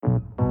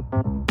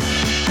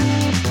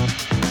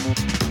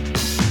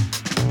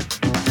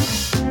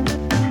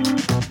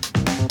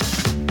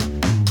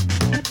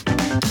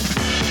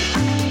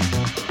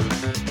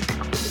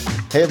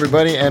Hey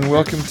everybody, and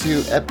welcome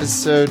to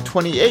episode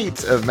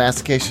 28 of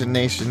Mastication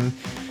Nation,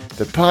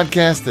 the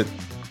podcast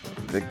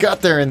that got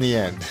there in the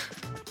end.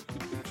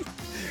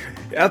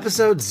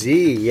 Episode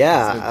Z,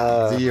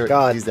 yeah. Z or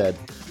God, Z.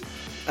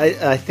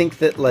 I think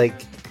that I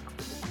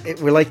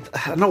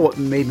don't know what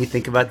made me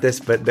think about this,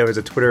 but there was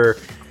a Twitter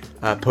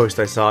post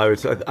I saw. It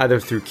was either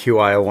through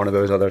QI or one of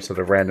those other sort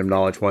of random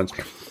knowledge ones.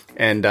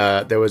 And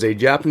there was a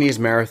Japanese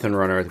marathon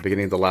runner at the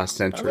beginning of the last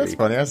century. Oh, that's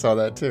funny. I saw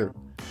that too.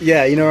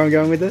 Yeah, you know where I'm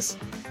going with this?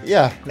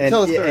 Yeah,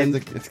 tell us.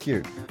 It's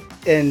cute.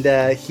 And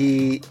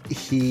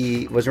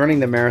he was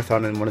running the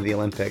marathon in one of the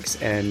Olympics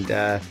and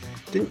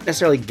didn't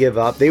necessarily give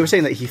up. They were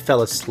saying that he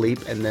fell asleep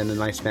and then a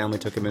nice family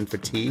took him in for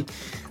tea.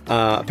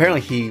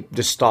 Apparently he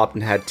just stopped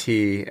and had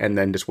tea and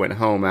then just went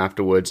home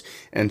afterwards.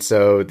 And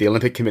so the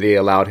Olympic Committee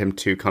allowed him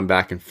to come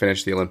back and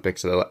finish the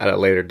Olympics at a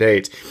later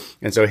date.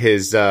 And so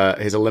his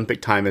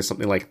Olympic time is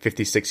something like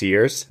 56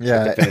 years.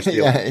 Yeah,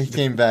 he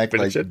came back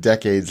like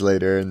decades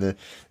later, and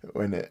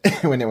when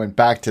it went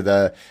back to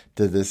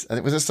this, I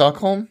think was it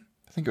Stockholm?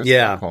 I think it was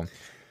Stockholm.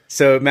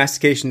 So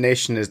Mastication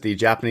Nation is the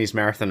Japanese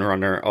marathon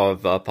runner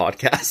of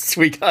podcasts.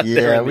 We got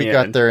there. Yeah, we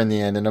got there in the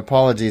end, and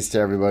apologies to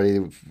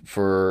everybody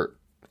for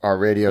our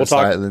radio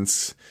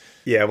silence.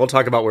 Yeah, we'll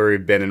talk about where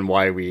we've been and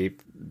why we've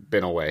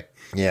been away.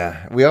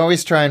 Yeah, we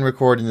always try and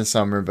record in the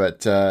summer,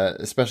 but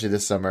especially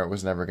this summer, it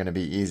was never going to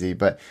be easy.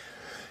 But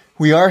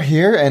we are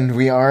here, and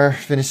we are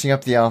finishing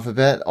up the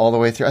alphabet all the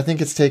way through. I think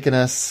it's taken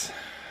us,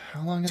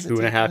 how long has it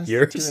taken us? 2.5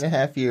 years.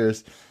 2.5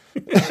 years.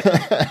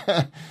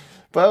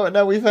 But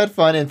no, we've had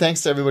fun, and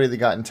thanks to everybody that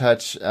got in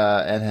touch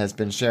and has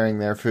been sharing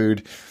their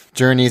food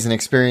journeys and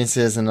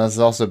experiences, and has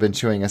also been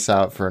chewing us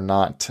out for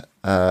not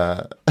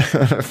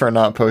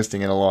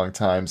posting in a long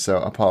time. So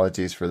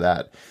apologies for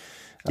that.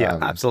 Yeah,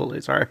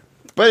 absolutely. Sorry.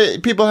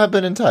 But people have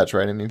been in touch,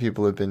 right? I mean,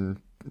 people have been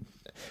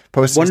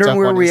posting wondering stuff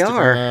where on we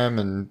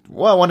Instagram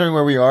are. Wondering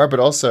where we are, but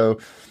also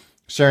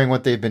sharing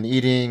what they've been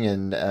eating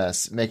and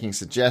making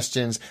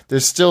suggestions. There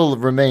still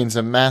remains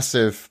a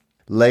massive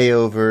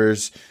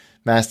layovers,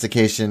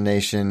 Mastication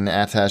Nation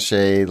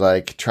attaché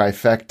like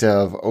trifecta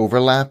of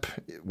overlap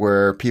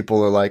where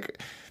people are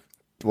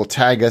will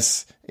tag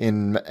us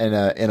in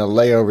a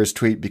layovers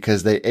tweet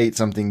because they ate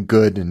something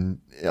good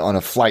and on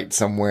a flight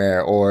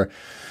somewhere, or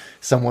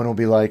someone will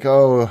be like,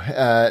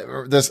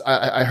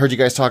 I heard you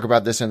guys talk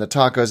about this in the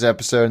tacos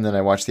episode, and then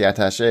I watched the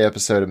attaché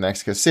episode of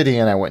Mexico City,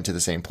 and I went to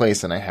the same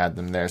place and I had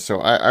them there.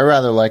 So I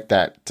rather like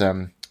that.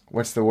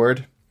 What's the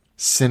word?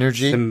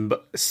 Synergy?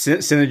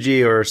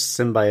 Synergy or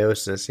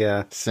symbiosis,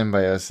 yeah.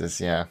 Symbiosis,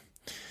 yeah.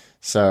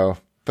 So,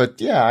 but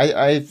yeah,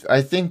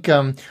 I think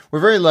we're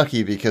very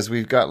lucky because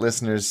we've got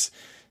listeners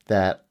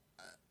that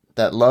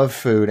love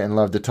food and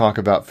love to talk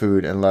about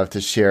food and love to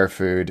share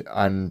food,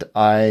 and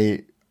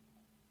I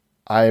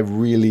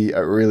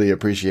really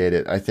appreciate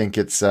it. I think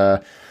it's I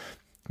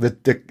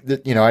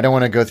don't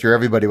want to go through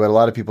everybody, but a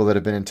lot of people that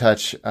have been in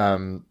touch.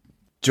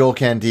 Joel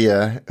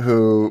Candia,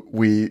 who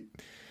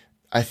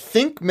I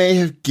think may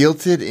have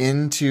guilted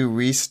into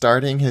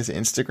restarting his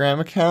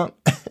Instagram account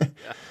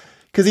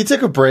because he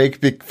took a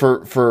break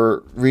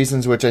for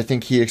reasons which I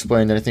think he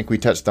explained and I think we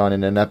touched on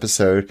in an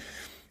episode.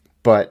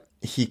 But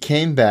he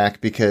came back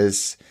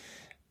because,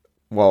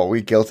 well,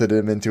 we guilted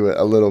him into it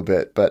a little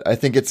bit. But I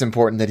think it's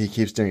important that he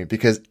keeps doing it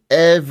because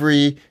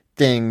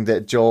everything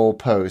that Joel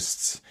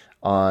posts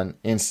on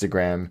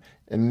Instagram,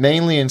 and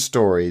mainly in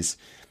stories,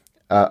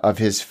 of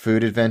his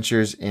food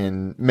adventures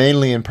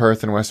mainly in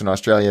Perth and Western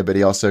Australia, but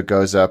he also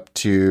goes up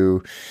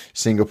to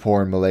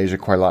Singapore and Malaysia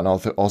quite a lot, and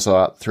also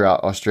out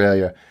throughout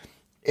Australia.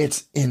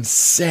 It's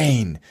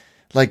insane.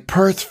 Like,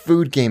 Perth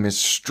food game is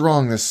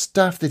strong. The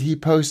stuff that he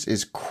posts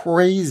is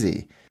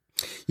crazy.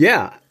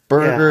 Yeah.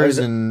 Burgers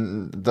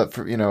and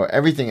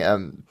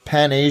everything,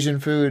 Pan Asian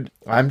food.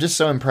 I'm just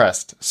so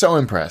impressed. So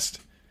impressed.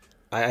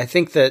 I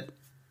think that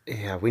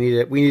we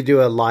need to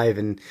do a live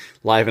in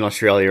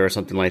Australia or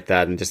something like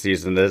that, and just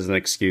use them as an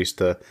excuse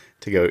to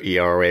go eat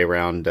our way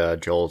around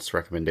Joel's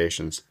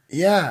recommendations.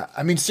 Yeah,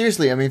 I mean,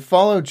 seriously,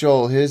 follow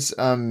Joel. His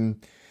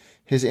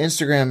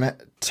Instagram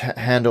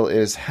handle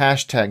is #,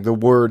 Joelo,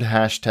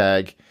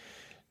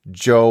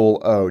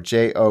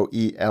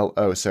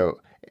 Joelo. So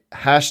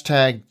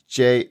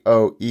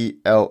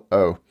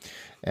 #Joelo.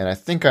 And I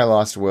think I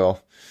lost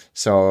Will,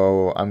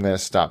 so I'm going to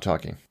stop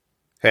talking.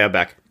 Hey, I'm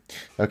back.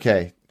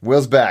 Okay.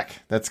 Will's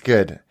back. That's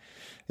good.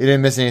 He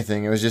didn't miss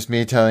anything. It was just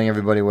me telling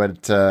everybody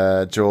what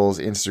Joel's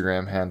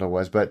Instagram handle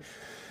was. But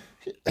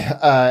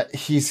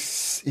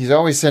he's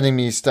always sending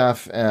me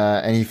stuff,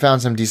 and he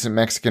found some decent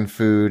Mexican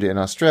food in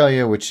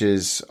Australia, which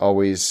is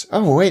always...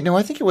 Oh, wait, no,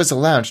 I think it was a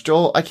lounge.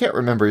 Joel, I can't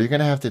remember. You're going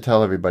to have to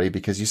tell everybody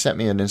because you sent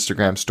me an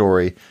Instagram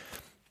story,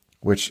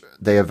 which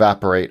they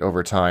evaporate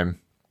over time.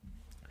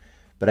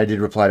 But I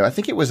did reply to. I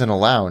think it was in a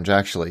lounge,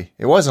 actually.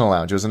 It wasn't a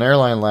lounge. It was an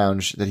airline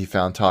lounge that he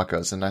found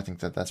tacos, and I think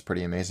that's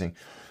pretty amazing.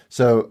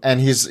 So, and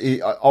he's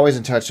always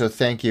in touch, so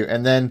thank you.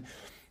 And then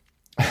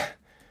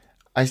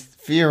I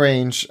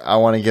rearrange. I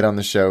want to get on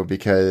the show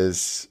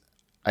because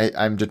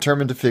I'm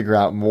determined to figure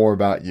out more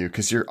about you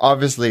because you're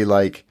obviously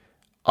like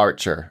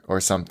Archer or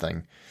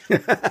something.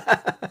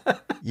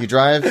 You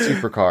drive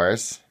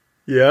supercars.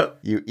 Yep.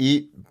 You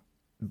eat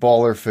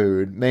baller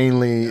food,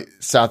 mainly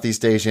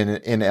Southeast Asian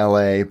in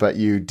LA, but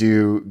you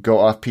do go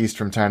off piste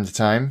from time to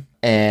time.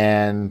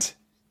 And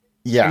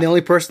yeah. And the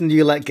only person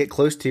you let get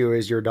close to you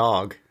is your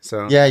dog.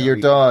 So yeah, your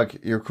dog,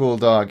 your cool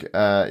dog,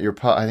 your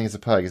pug. I think it's a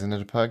pug, isn't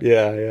it? A pug?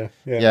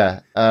 Yeah.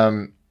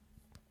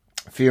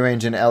 Free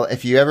range in LA.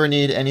 If you ever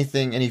need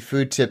anything, any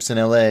food tips in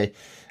LA,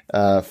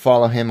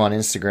 follow him on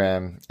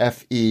Instagram,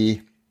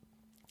 FE,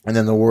 and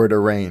then the word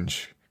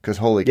arrange. Because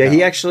holy cow.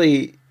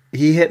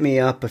 He hit me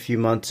up a few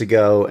months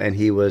ago, and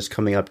he was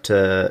coming up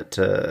to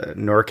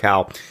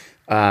NorCal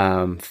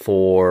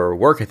for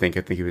work. I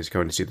think he was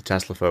going to see the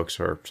Tesla folks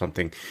or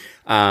something.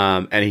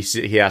 And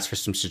he asked for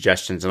some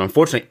suggestions, and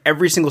unfortunately,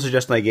 every single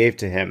suggestion I gave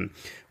to him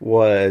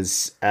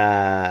was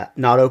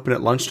not open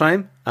at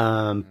lunchtime.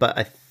 But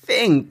I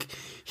think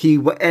he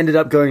ended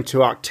up going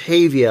to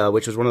Octavia,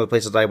 which was one of the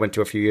places I went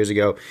to a few years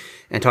ago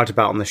and talked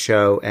about on the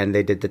show. And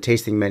they did the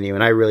tasting menu,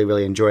 and I really,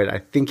 really enjoyed it. I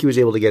think he was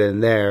able to get in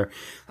there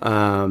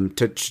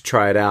to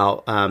try it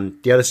out.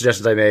 The other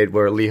suggestions I made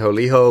were Liho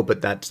Liho,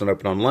 but that's not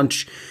open on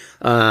lunch,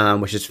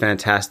 which is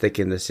fantastic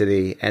in the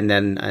city. And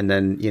then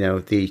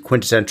the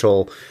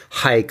quintessential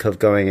hike of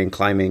going and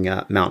climbing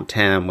Mount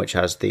Tam, which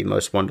has the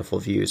most wonderful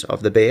views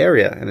of the Bay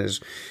Area and is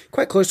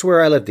quite close to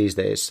where I live these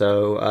days.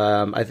 So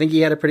I think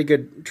he had a pretty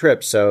good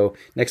trip. So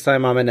next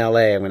time I'm in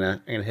LA, I'm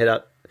gonna hit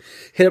up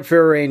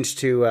Fair Range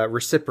to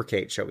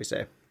reciprocate, shall we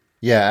say.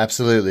 Yeah,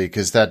 absolutely,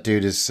 because that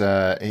dude is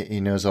he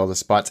knows all the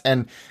spots.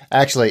 And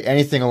actually,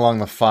 anything along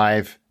the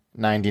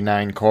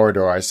 599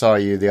 corridor, I saw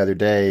you the other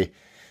day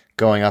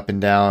going up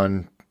and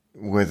down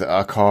with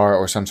a car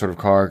or some sort of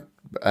car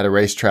at a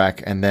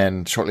racetrack, and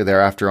then shortly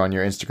thereafter on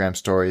your Instagram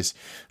stories,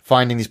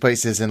 finding these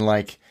places in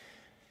like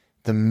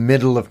the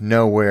middle of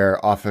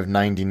nowhere off of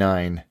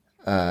 99,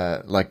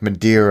 like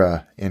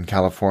Madeira in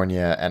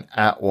California and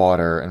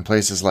Atwater and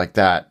places like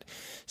that.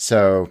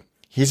 So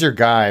he's your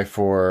guy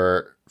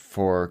for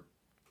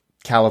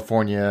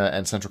California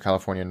and Central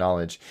California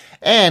knowledge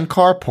and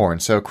car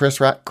porn. So Chris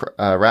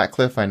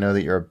Ratcliffe, I know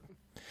that you're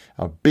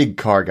a big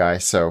car guy,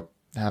 so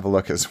have a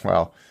look as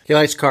well. He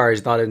likes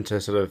cars, not into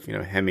sort of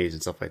Hemis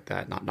and stuff like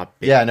that. Not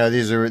big. Yeah, no,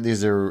 these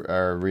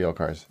are real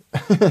cars.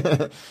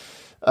 But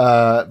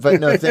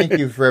no, thank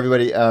you for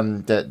everybody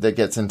that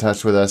gets in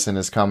touch with us and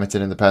has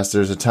commented in the past.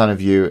 There's a ton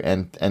of you,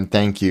 and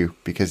thank you,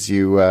 because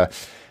you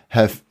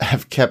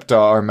have kept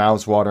our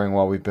mouths watering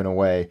while we've been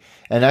away.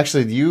 And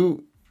actually,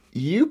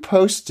 you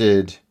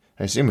posted,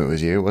 I assume it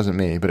was you, it wasn't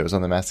me, but it was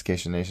on the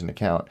Mastication Nation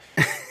account.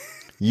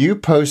 You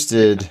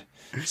posted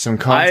some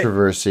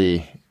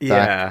controversy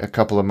back a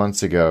couple of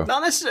months ago.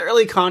 Not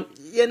necessarily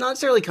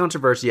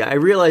controversy. I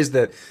realized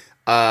that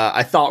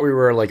I thought we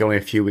were like only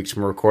a few weeks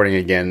from recording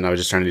again, and I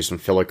was just trying to do some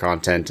filler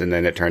content, and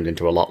then it turned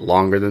into a lot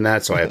longer than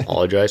that, so I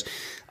apologize.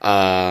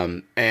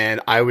 And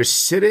I was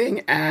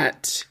sitting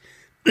at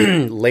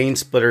Lane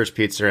Splitters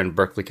Pizza in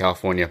Berkeley,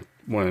 California,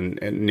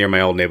 near my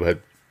old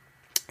neighborhood.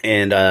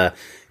 And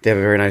they have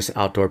a very nice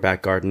outdoor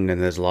back garden, and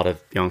there's a lot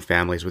of young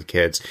families with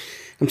kids.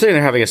 I'm sitting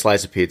there having a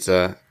slice of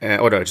pizza,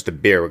 just a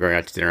beer. We're going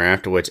out to dinner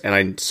afterwards, and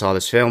I saw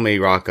this family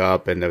rock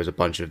up, and there was a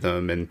bunch of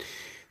them, and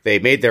they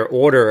made their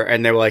order,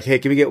 and they were like, hey,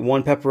 can we get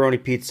one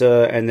pepperoni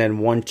pizza and then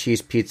one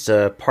cheese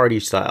pizza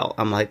party style?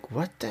 I'm like,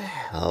 what the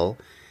hell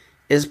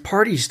is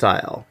party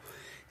style?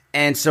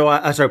 And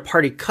so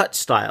party cut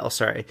style,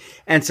 sorry.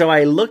 And so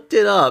I looked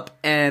it up,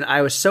 and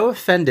I was so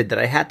offended that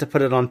I had to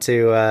put it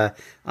onto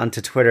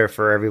Twitter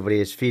for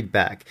everybody's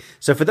feedback.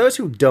 So for those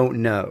who don't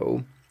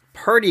know,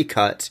 party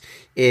cut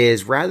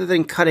is, rather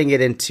than cutting it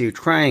into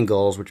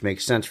triangles, which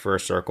makes sense for a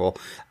circle,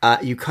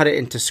 you cut it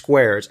into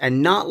squares,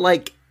 and not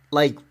like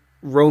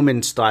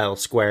Roman style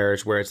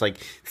squares where it's like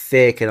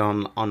thick and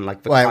on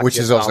like the right, which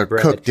is also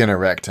bread. Cooked in a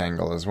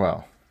rectangle as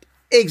well.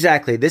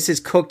 Exactly. This is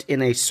cooked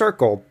in a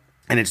circle.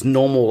 And it's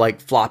normal, like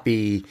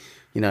floppy,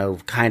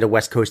 kind of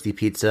West Coasty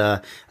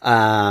pizza,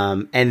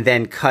 and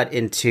then cut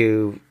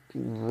into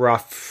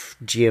rough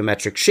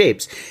geometric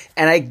shapes.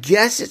 And I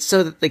guess it's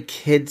so that the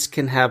kids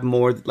can have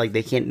more, like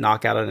they can't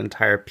knock out an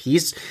entire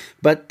piece.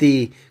 But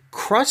the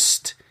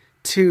crust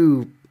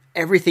to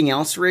everything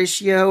else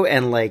ratio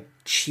and like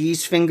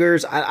cheese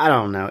fingers, I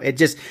don't know.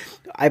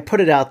 I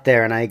put it out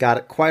there, and I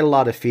got quite a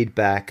lot of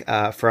feedback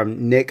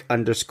from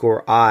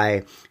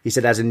Nick_I. He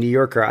said, as a New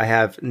Yorker, I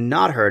have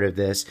not heard of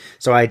this,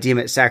 so I deem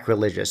it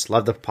sacrilegious.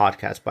 Love the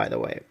podcast, by the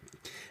way.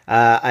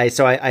 I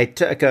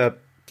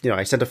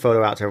sent a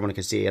photo out so everyone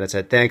could see, and I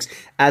said, thanks.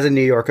 As a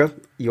New Yorker,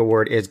 your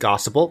word is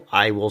gospel.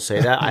 I will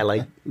say that. I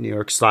like New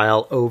York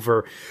style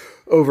over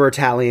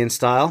Italian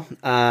style.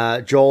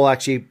 Joel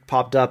actually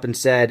popped up and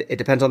said, it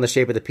depends on the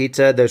shape of the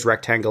pizza. Those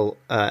rectangle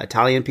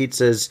Italian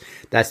pizzas,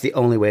 that's the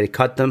only way to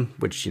cut them,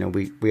 which,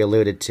 we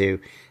alluded to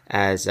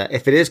as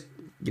if it is,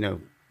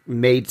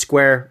 made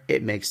square,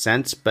 it makes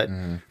sense. But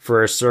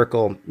for a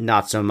circle,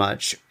 not so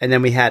much. And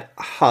then we had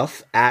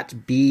Huff at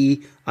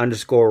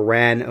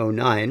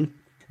B_Ran09.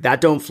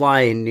 That don't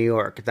fly in New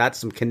York. That's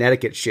some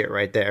Connecticut shit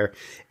right there.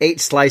 8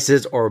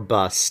 slices or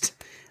bust.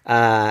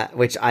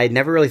 which I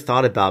never really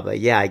thought about. But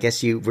yeah, I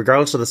guess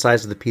regardless of the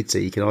size of the pizza,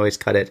 you can always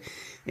cut it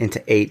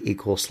into 8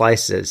 equal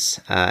slices.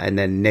 And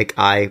then Nick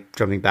I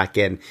jumping back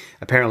in.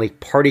 Apparently,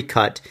 party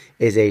cut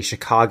is a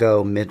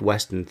Chicago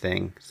Midwestern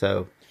thing.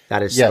 So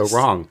that is so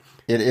wrong.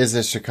 It is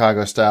a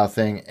Chicago style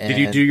thing. Did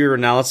you do your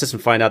analysis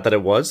and find out that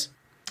it was?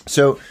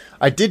 So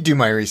I did do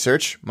my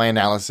research, my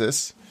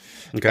analysis.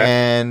 Okay.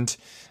 And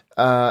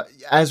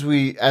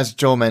as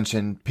Joel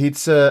mentioned,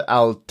 pizza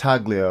al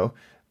taglio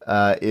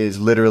is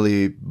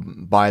literally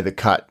by the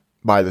cut,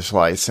 by the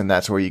slice, and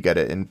that's where you get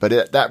it.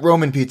 But that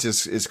Roman pizza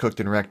is cooked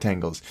in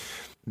rectangles.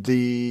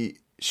 The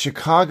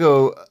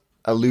Chicago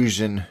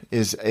allusion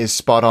is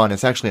spot on.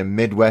 It's actually a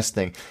Midwest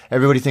thing.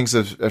 Everybody thinks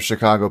of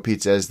Chicago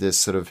pizza as this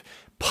sort of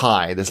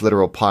pie, this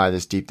literal pie,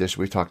 this deep dish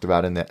we talked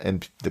about in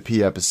the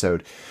P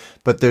episode.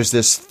 But there's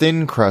this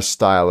thin crust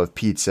style of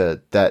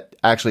pizza that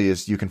actually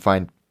you can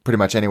find pretty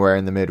much anywhere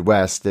in the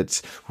Midwest.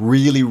 That's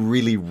really,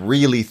 really,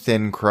 really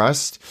thin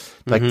crust,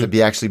 like to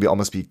be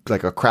almost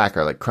like a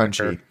cracker, like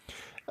crunchy.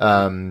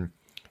 Sure.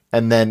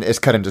 And then it's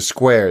cut into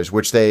squares,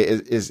 which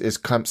is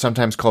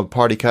sometimes called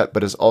party cut,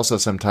 but is also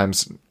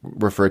sometimes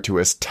referred to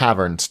as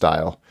tavern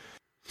style.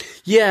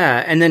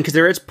 Yeah, and then because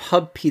there is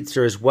pub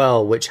pizza as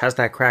well, which has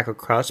that cracker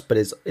crust, but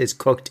is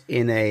cooked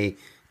in a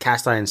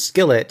cast iron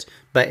skillet,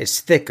 but is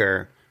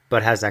thicker,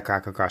 but has that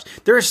cracker crust.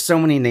 There are so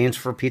many names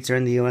for pizza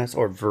in the U.S.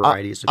 or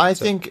varieties of pizza. I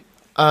think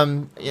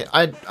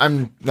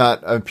I'm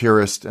not a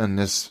purist in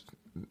this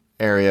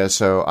area,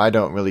 so I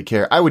don't really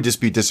care. I would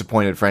just be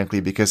disappointed, frankly,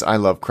 because I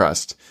love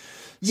crust.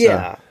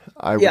 Yeah. So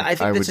I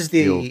think this is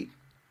the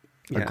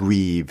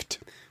aggrieved.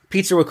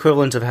 Pizza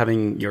equivalent of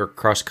having your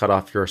crust cut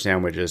off your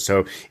sandwiches.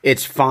 So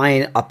it's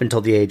fine up until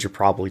the age of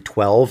probably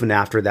 12, and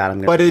after that I'm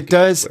going to... But it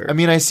does... I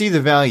mean, I see the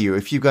value.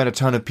 If you've got a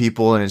ton of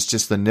people and it's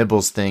just the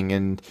nibbles thing,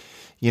 and,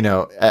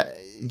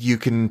 you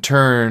can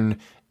turn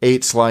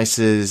 8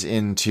 slices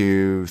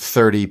into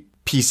 30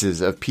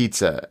 pieces of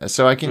pizza.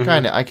 So I can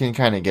kind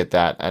of get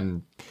that.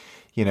 And,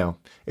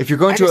 if you're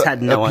going to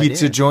a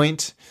pizza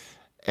joint...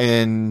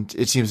 And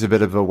it seems a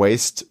bit of a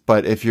waste,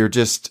 but if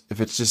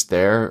it's just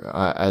there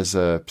as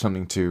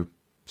something to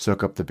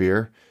soak up the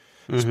beer.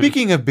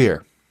 Speaking of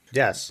beer,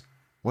 yes,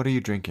 what are you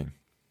drinking?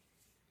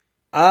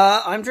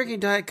 I'm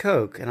drinking Diet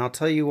Coke, and I'll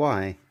tell you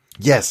why.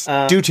 Yes,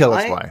 do tell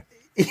us why.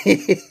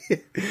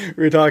 We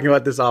were talking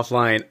about this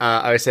offline.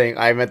 I was saying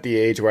I'm at the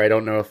age where I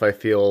don't know if I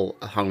feel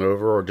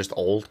hungover or just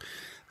old,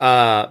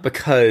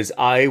 because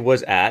I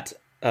was at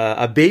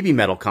a Baby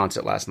Metal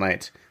concert last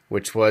night,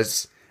 which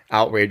was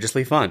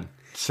outrageously fun.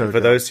 So for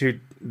those who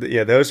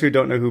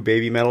don't know who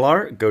Baby Metal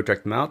are, go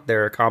check them out.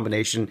 They're a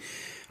combination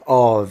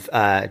of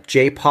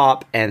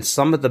J-pop and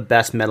some of the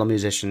best metal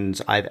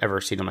musicians I've ever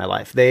seen in my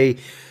life. They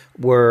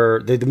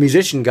were the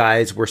musician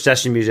guys were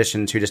session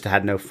musicians who just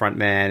had no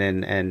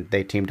frontman, and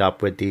they teamed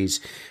up with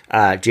these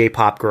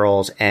J-pop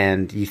girls.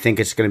 And you think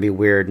it's going to be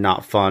weird,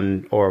 not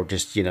fun, or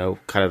just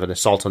kind of an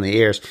assault on the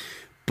ears.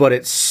 But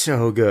it's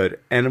so good.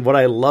 And what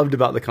I loved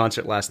about the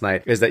concert last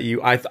night is that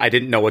I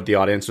didn't know what the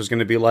audience was going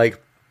to be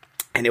like.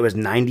 And it was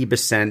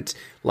 90%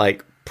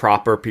 like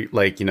proper,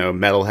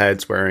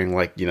 metalheads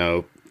wearing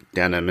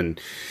denim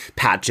and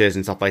patches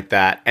and stuff like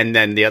that. And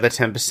then the other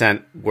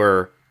 10%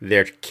 were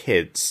their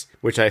kids,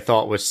 which I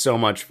thought was so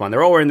much fun.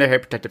 They're all wearing their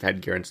protective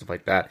headgear and stuff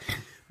like that.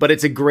 But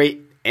it's a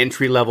great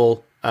entry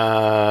level,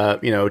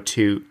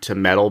 to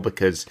metal,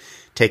 because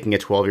taking a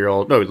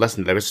 12-year-old, no, less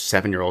than that, there was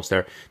 7-year-olds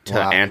there, to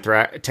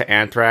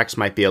Anthrax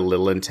might be a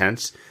little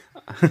intense.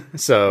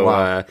 So,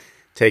 wow.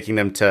 Taking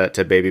them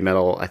to Baby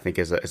Metal, I think,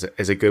 is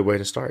a good way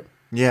to start.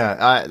 Yeah,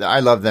 I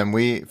love them.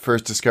 We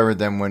first discovered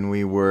them when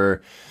we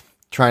were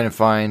trying to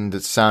find the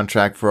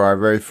soundtrack for our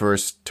very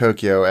first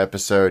Tokyo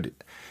episode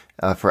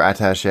for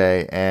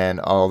Attaché, and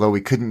although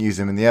we couldn't use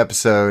them in the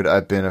episode,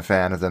 I've been a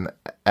fan of them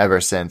ever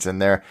since. And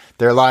their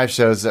live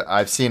shows that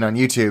I've seen on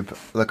YouTube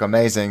look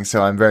amazing,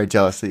 so I'm very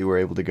jealous that you were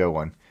able to go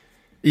one.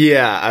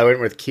 Yeah, I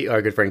went with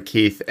our good friend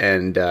Keith,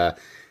 and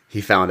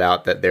he found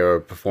out that they were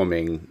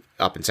performing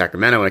up in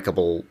Sacramento in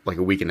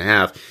a week and a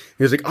half.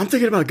 He was like, I'm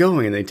thinking about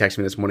going. And then he texted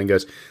me this morning and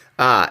goes,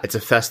 it's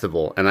a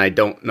festival. And I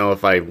don't know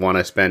if I want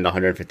to spend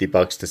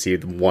 $150 to see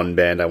the one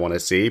band I want to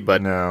see.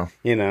 But, no.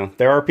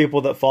 There are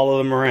people that follow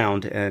them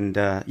around. And,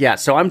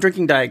 so I'm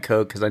drinking Diet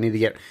Coke because I need to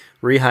get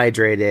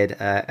rehydrated.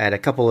 At a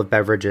couple of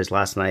beverages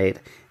last night.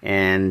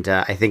 And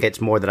I think it's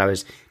more that I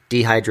was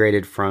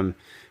dehydrated from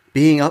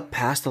being up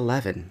past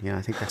 11.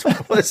 I think that's what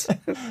it was.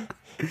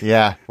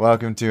 Yeah,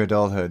 welcome to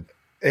adulthood.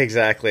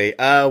 Exactly.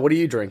 What are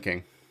you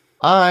drinking?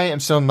 I am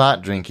still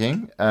not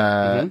drinking.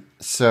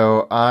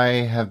 So I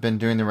have been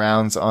doing the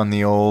rounds on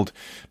the old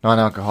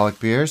non-alcoholic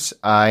beers.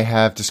 I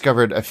have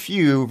discovered a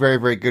few very,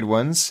 very good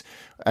ones,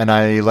 and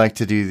I like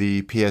to do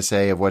the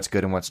PSA of what's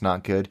good and what's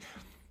not good.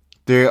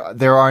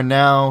 There are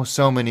now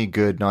so many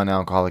good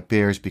non-alcoholic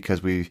beers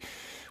because we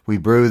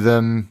brew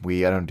them.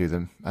 I don't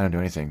do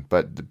anything.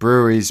 But the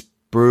breweries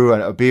brew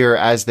a beer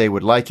as they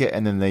would like it,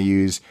 and then they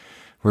use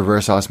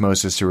reverse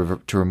osmosis to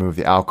remove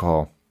the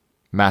alcohol.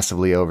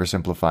 Massively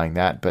oversimplifying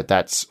that, but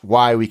that's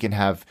why we can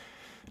have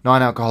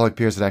non-alcoholic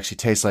beers that actually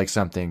taste like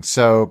something.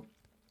 So,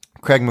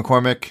 Craig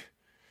McCormick,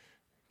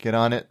 get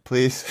on it,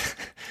 please.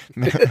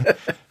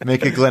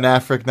 Make a Glen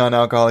Affric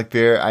non-alcoholic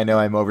beer. I know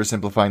I'm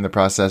oversimplifying the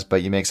process,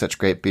 but you make such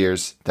great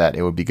beers that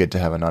it would be good to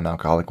have a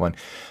non-alcoholic one.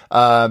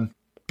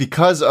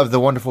 Because of the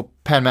wonderful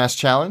Pan Mass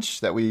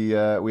Challenge that we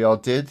all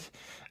did,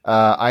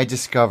 I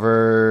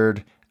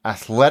discovered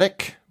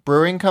Athletic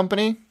Brewing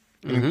Company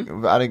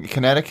out of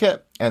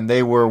Connecticut, and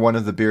they were one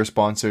of the beer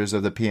sponsors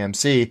of the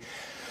PMC.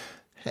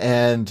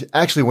 And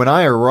actually, when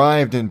I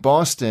arrived in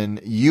Boston,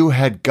 you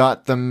had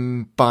got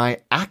them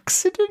by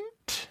accident?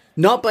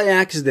 Not by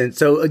accident.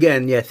 So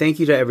again, thank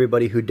you to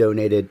everybody who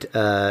donated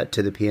to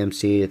the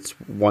PMC. It's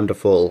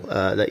wonderful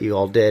that you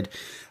all did.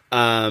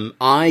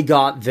 I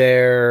got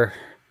there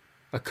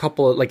a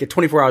couple,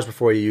 24 hours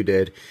before you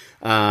did.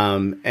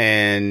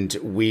 And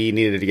we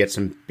needed to get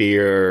some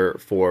beer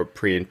for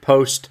pre and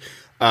post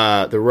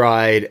the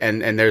ride,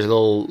 and there's a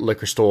little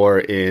liquor store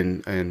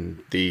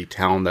in the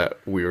town that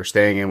we were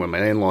staying in when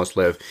my in-laws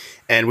live,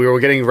 and we were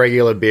getting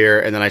regular beer,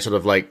 and then I sort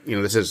of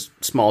this is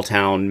small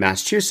town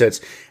Massachusetts,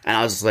 and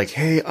I was like,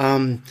 hey,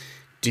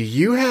 do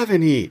you have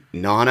any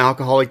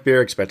non-alcoholic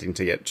beer? Expecting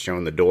to get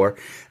shown the door,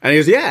 and he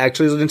goes, yeah,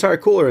 actually, there's an entire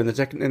cooler in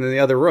the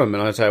other room,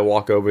 and as I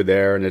walk over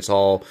there, and it's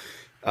all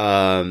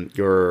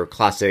your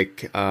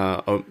classic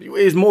it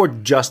was more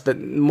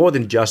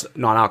than just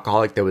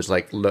non-alcoholic. There was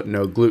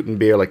no gluten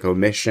beer, like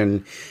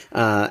Omission,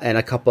 and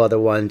a couple other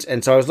ones,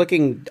 and so I was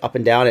looking up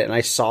and down it, and I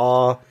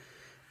saw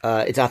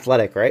it's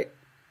Athletic, right?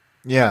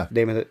 Yeah.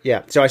 Name of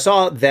it. So I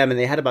saw them, and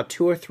they had about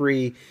 2 or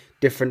 3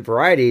 different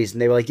varieties,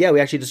 and they were like, yeah,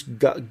 we actually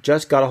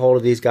just got a hold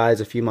of these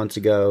guys a few months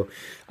ago.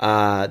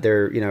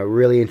 They're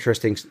really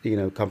interesting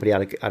company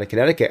out of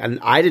Connecticut, and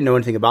I didn't know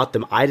anything about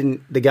them.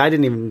 The guy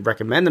didn't even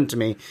recommend them to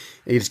me.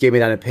 He just gave me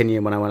that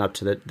opinion when I went up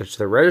to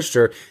the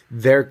register.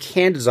 Their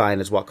can design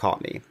is what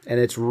caught me, and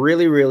it's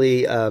really,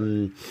 really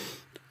I'm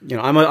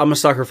a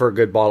sucker for a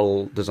good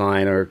bottle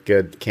design or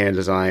good can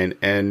design,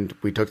 and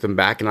we took them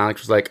back, and Alex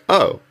was like,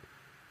 oh,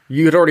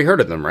 you had already heard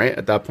of them, right,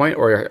 at that point,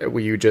 or were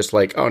you just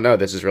like, oh no,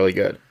 this is really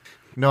good?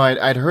 No,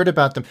 I'd heard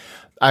about them.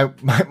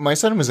 My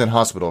son was in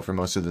hospital for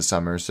most of the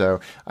summer, so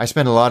I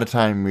spent a lot of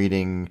time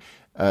reading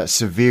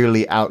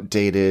severely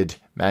outdated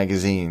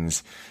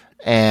magazines.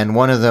 And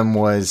one of them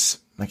was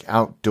like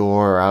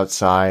Outdoor or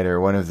Outside, or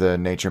one of the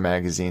nature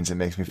magazines that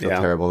makes me feel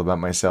terrible about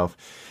myself.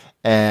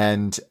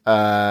 And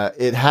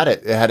it had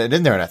it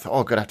in there, and I thought,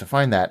 oh, good, I have to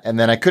find that. And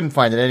then I couldn't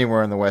find it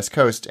anywhere on the West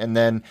Coast. And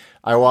then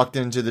I walked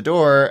into the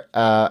door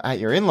at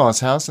your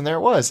in-laws' house, and there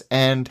it was.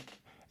 And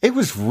it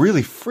was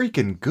really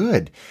freaking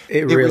good.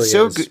 It really was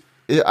so is. good.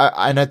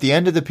 And at the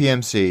end of the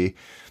PMC,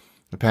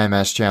 the Pan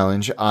Mass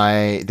Challenge,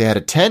 they had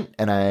a tent,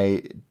 and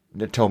I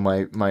told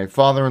my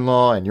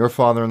father-in-law and your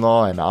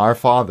father-in-law and our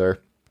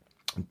father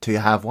to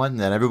have one.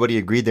 And everybody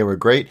agreed they were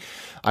great.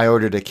 I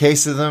ordered a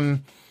case of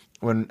them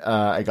when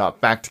I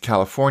got back to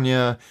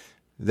California.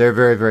 They're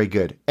very, very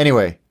good.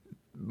 Anyway,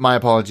 my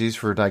apologies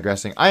for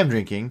digressing. I am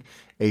drinking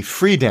a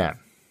Freedom.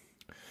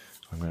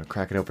 I'm going to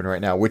crack it open right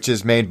now, which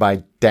is made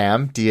by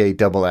Dam,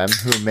 D-A-M-M,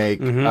 who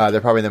make,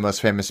 they're probably the most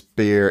famous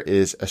beer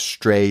is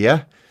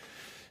Estrella,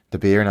 the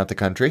beer, not the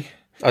country.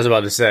 I was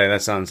about to say,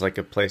 that sounds like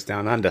a place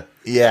down under.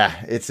 Yeah,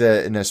 it's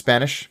a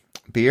Spanish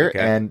beer. Okay.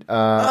 And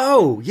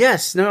oh,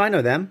 yes. No, I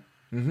know them.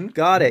 Mm-hmm.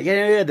 Got it.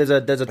 Yeah. There's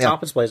a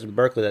tapas place in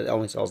Berkeley that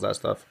only sells that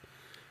stuff.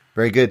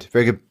 Very good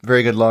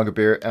lager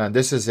beer.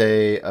 This is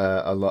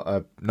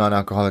a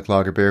non-alcoholic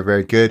lager beer.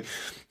 Very good.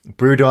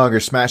 Brewdog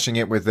are smashing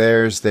it with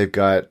theirs. They've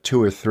got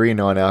 2 or 3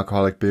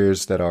 non-alcoholic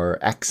beers that are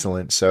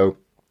excellent. So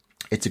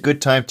it's a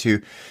good time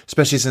to,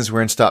 especially since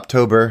we're in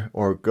Stoptober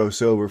or go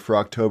sober for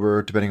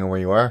October, depending on where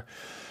you are.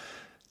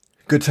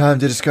 Good time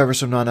to discover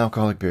some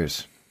non-alcoholic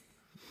beers.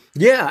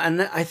 Yeah,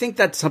 and I think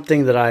that's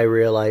something that I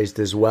realized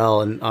as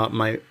well. And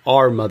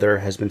our mother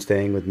has been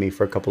staying with me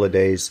for a couple of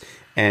days,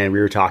 and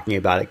we were talking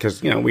about it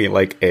because we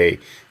like a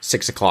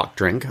 6:00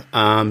 drink.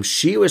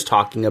 She was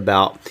talking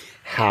about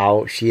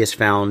how she has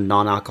found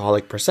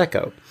non-alcoholic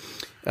Prosecco,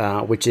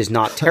 which is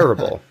not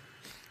terrible.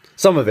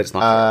 Some of it's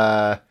not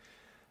terrible.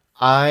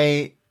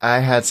 I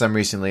had some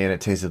recently, and it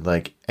tasted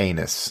like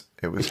anus.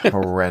 It was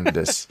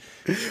horrendous.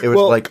 It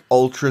was like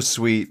ultra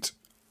sweet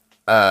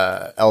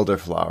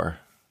elderflower.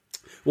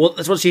 Well,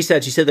 that's what she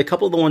said. She said a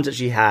couple of the ones that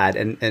she had,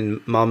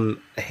 and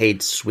Mom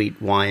hates sweet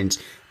wines,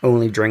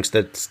 only drinks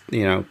that,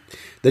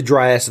 the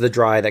driest of the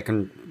dry that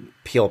can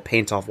peel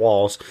paint off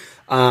walls.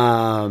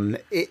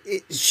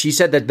 She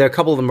said that a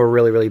couple of them were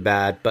really, really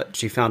bad, but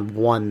she found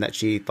one that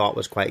she thought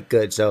was quite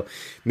good. So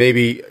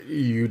maybe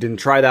you didn't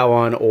try that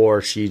one,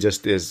 or she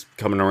just is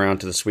coming around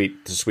to the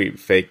sweet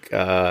fake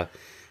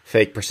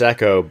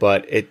Prosecco.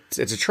 But it's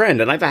a trend,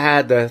 and I've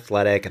had the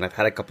Athletic, and I've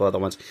had a couple other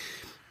ones.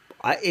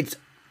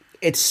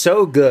 It's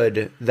so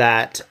good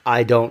that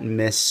I don't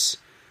miss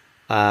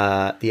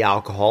the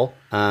alcohol.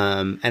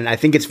 And I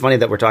think it's funny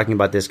that we're talking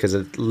about this because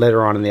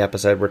later on in the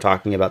episode, we're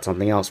talking about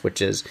something else,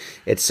 which is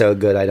it's so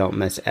good I don't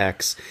miss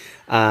X.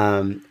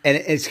 And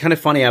it's kind of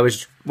funny. I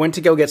went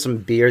to go get some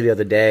beer the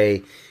other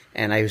day,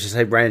 and I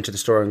ran into the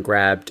store and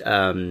grabbed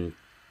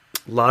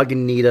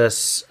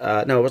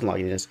Lagunitas. No, it wasn't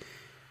Lagunitas.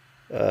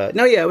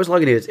 No, yeah, it was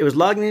Lagunitas. It was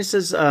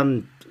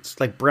Lagunitas. It's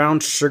like brown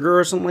sugar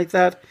or something like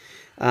that.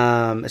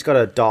 It's got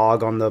a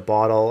dog on the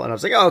bottle, and I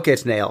was like, oh, okay,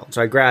 it's Nail.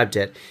 So I grabbed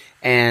it,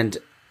 and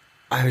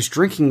I was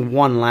drinking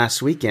one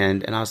last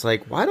weekend, and I was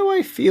like, why do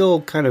I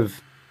feel kind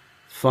of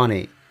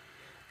funny?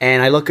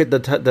 And I look at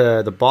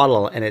the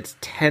bottle, and it's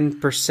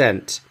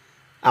 10%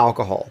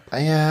 alcohol.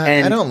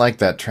 Yeah, I don't like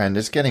that trend.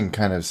 It's getting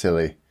kind of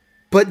silly.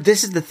 But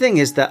this is the thing: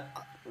 is that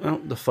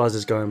the fuzz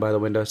is going by the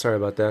window. Sorry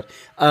about that.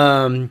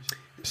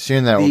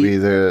 Soon that will be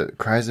the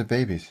cries of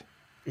babies.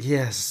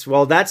 Yes.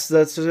 Well, that's what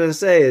I was going to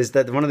say, is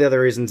that one of the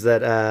other reasons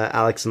that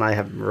Alex and I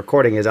have been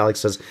recording is Alex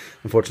says,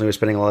 unfortunately, we're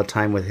spending a lot of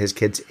time with his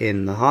kids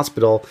in the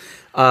hospital.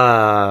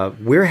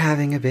 We're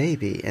having a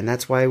baby, and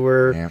that's why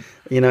we're,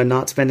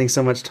 not spending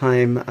so much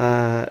time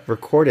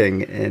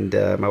recording. And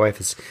my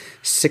wife is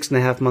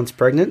 6.5 months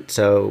pregnant,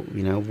 so,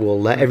 we'll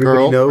let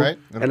everybody know. Right?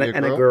 And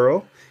a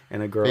girl.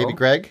 Baby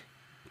Greg.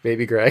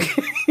 Baby Greg.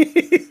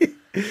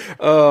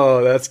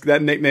 Oh,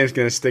 that nickname's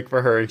going to stick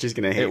for her, and she's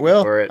going to hate me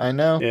for it. I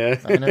know. Yeah.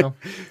 I know.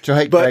 She'll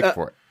hate Greg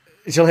for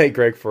it. She'll hate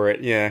Greg for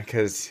it, yeah,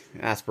 because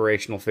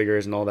aspirational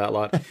figures and all that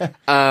lot.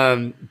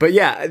 But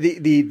yeah,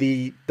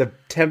 the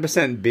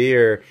 10%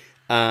 beer,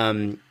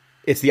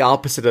 it's the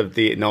opposite of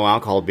the no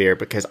alcohol beer,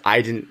 because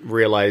I didn't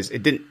realize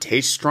it didn't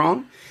taste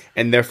strong,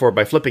 and therefore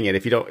by flipping it,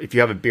 if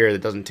you have a beer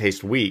that doesn't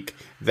taste weak,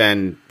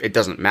 then it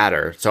doesn't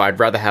matter. So I'd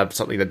rather have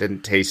something that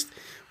didn't taste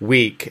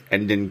weak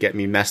and didn't get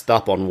me messed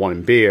up on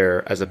one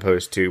beer as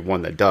opposed to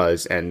one that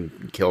does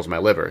and kills my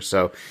liver.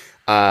 So,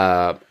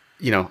 I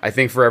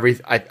think for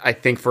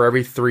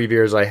every 3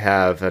 beers I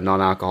have, a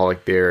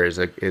non-alcoholic beer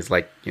is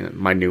like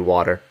my new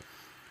water.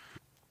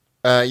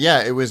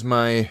 It was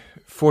my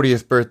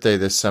 40th birthday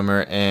this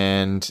summer,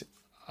 and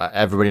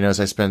everybody knows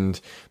I spend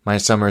my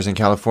summers in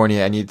California,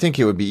 and you'd think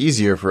it would be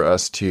easier for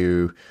us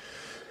to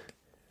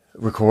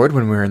record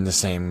when we're in the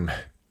same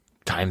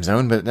time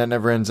zone, but that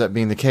never ends up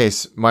being the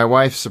case. My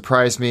wife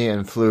surprised me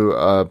and flew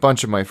a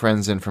bunch of my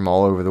friends in from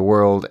all over the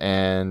world,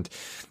 and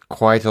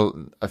quite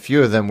a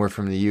few of them were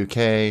from the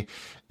UK.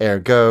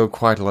 Ergo,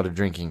 quite a lot of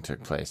drinking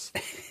took place.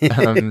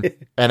 And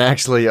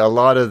actually, a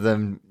lot of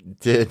them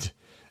did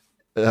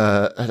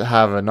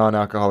have a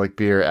non-alcoholic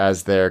beer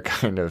as their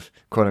kind of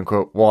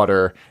quote-unquote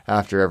water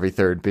after every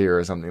third beer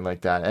or something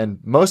like that. And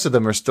most of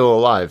them are still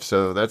alive,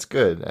 so that's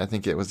good. I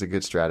think it was a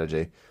good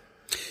strategy.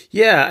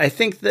 Yeah, I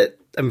think that,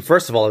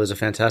 first of all, it was a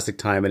fantastic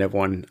time and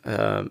everyone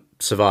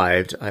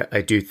survived.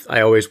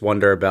 I always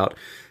wonder about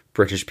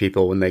British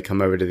people when they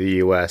come over to the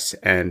US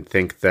and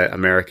think that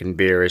American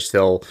beer is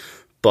still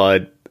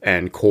Bud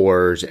and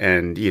Coors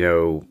and,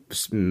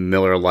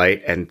 Miller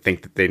Lite, and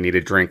think that they need to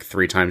drink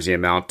 3 times the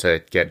amount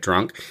to get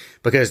drunk,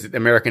 because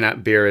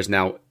American beer is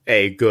now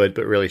good,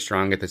 but really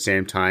strong at the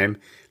same time.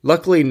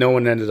 Luckily, no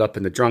one ended up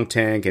in the drunk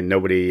tank and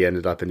nobody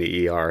ended up in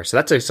the ER. So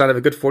that's a sign of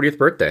a good 40th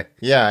birthday.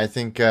 Yeah, I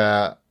think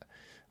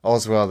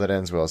all's well that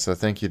ends well. So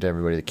thank you to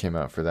everybody that came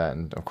out for that.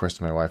 And of course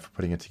to my wife for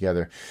putting it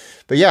together.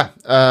 But yeah,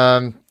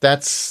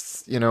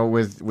 that's,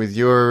 with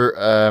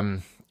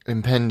your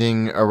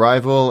impending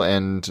arrival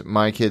and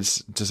my kids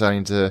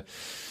deciding to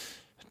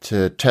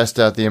test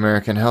out the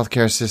American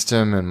healthcare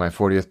system and my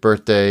 40th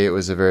birthday, it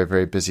was a very,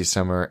 very busy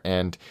summer,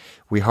 and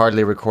we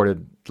hardly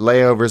recorded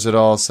layovers at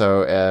all,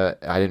 so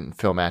I didn't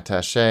film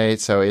attaché.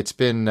 So it's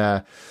been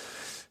a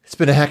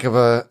heck of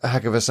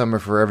a summer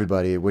for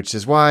everybody, which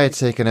is why it's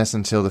taken us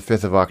until the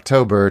 5th of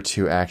October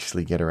to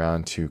actually get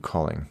around to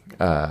calling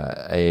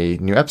a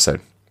new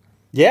episode.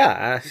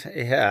 Yeah.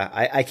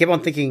 I kept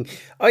on thinking,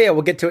 oh yeah,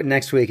 we'll get to it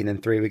next week, and then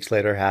 3 weeks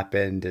later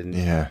happened,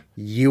 and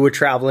you were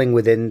traveling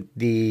within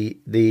the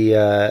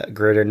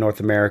greater North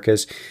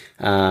Americas,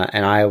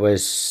 and I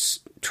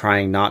was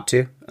trying not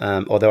to.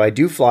 Although I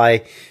do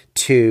fly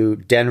to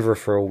Denver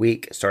for a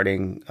week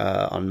starting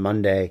on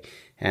Monday,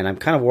 and I'm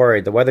kind of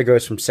worried. The weather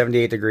goes from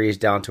 78 degrees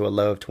down to a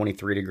low of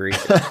 23 degrees.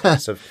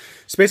 So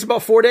space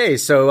about 4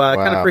 days. So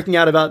kind of freaking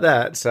out about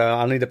that. So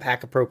I'll need to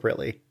pack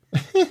appropriately.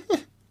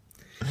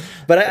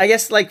 But I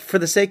guess, like, for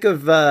the sake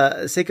of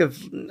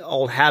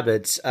old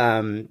habits,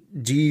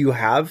 do you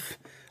have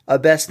a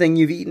best thing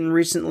you've eaten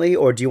recently,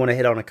 or do you want to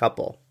hit on a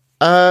couple?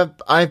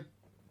 There's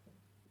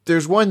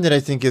one that I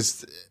think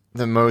is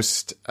the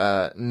most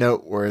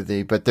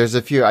noteworthy, but there's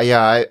a few.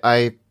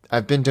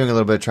 I've been doing a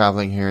little bit of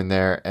traveling here and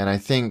there, and I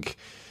think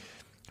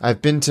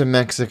I've been to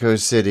Mexico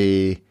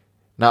City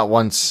not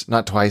once,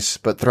 not twice,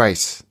 but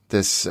thrice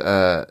this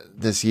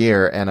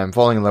year, and I'm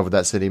falling in love with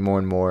that city more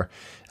and more.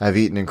 I've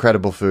eaten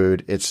incredible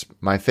food. It's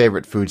my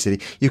favorite food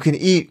city. You can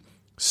eat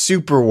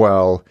super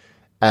well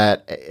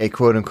at a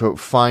quote-unquote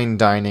fine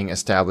dining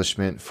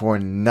establishment for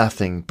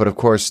nothing, but of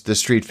course the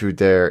street food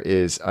there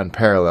is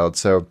unparalleled.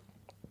 So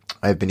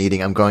I've been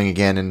eating. I'm going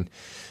again in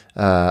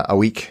a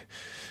week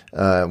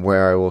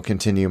where I will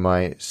continue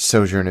my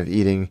sojourn of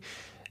eating.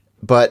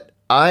 But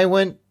I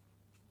went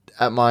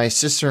at my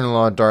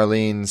sister-in-law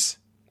Darlene's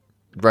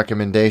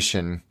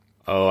recommendation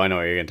Oh, I know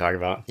what you're going to talk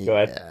about. Go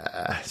ahead.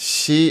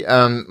 She,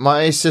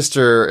 my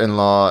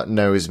sister-in-law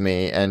knows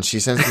me, and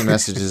she sends me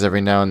messages every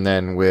now and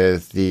then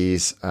with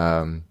these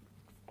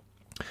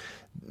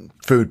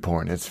food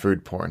porn. It's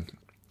food porn.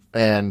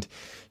 And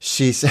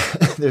she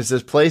said, there's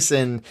this place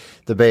in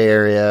the Bay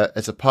Area.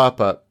 It's a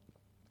pop-up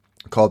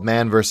called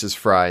Man vs.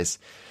 Fries.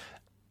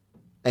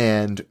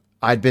 And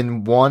I'd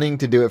been wanting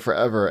to do it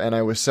forever, and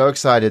I was so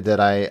excited that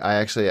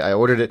I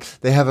ordered it.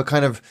 They have a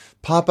kind of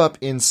pop-up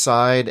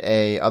inside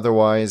a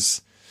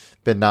otherwise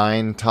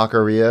benign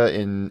taqueria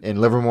in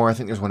Livermore. I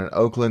think there's one in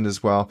Oakland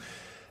as well.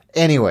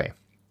 Anyway,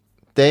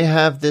 they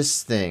have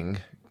this thing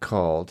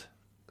called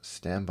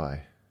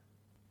Standby.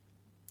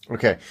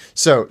 Okay,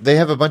 so they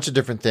have a bunch of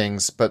different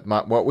things, but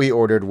what we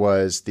ordered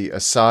was the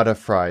asada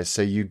fries.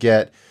 So you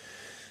get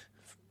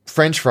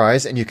French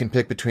fries, and you can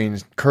pick between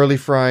curly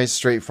fries,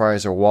 straight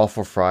fries, or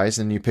waffle fries.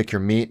 And you pick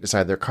your meat. It's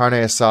either carne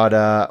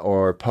asada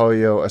or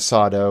pollo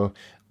asado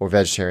or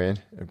vegetarian,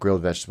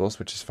 grilled vegetables,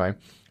 which is fine.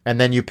 And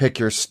then you pick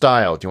your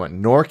style. Do you want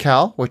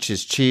NorCal, which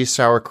is cheese,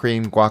 sour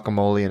cream,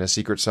 guacamole, and a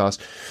secret sauce,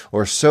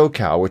 or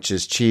SoCal, which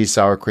is cheese,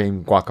 sour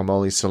cream,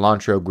 guacamole,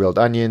 cilantro, grilled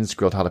onions,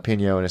 grilled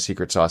jalapeno, and a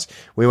secret sauce?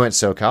 We went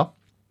SoCal.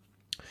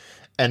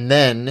 And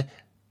then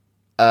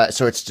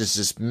so it's just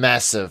this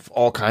massive,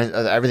 all kinds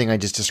of everything I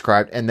just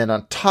described. And then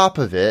on top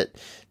of it,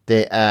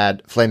 they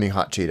add flaming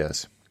hot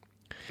Cheetos.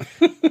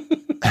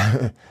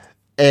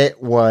 It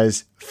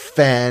was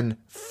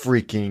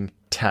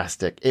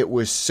fan-freaking-tastic. It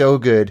was so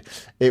good.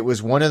 It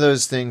was one of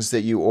those things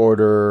that you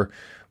order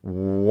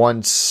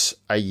once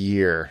a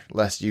year,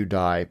 lest you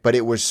die. But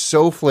it was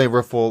so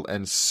flavorful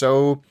and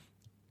so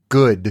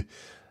good.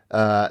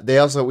 We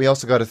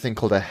also got a thing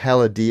called a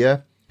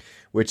heladilla,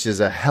 which is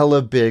a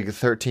hella big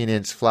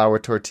 13-inch flour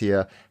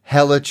tortilla,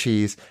 hella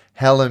cheese,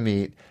 hella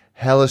meat,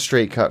 hella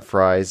straight cut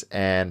fries,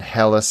 and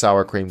hella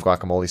sour cream,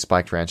 guacamole,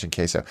 spiked ranch, and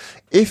queso.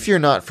 If you're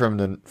not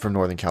from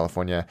Northern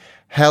California,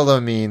 hella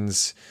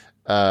means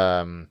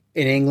in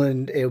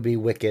England it would be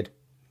wicked.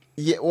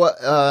 Yeah,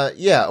 well,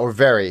 yeah, or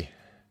very.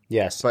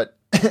 Yes, but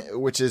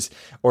which is,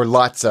 or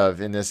lots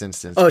of in this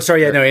instance. Oh,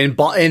 sorry, yeah, no. In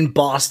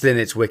Boston,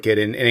 it's wicked.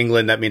 In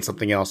England, that means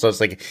something else. So it's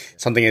like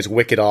something is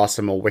wicked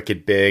awesome or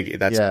wicked big.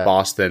 That's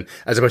Boston,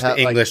 as opposed to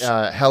English.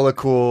 Like, hella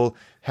cool,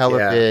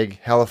 hella big,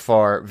 hella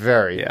far,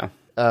 very. Yeah.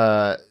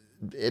 But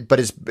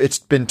it's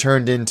been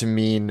turned into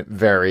mean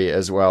very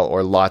as well,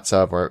 or lots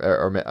of,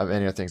 or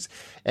any other things.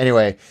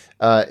 Anyway,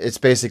 it's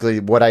basically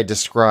what I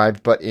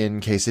described, but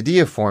in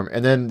quesadilla form.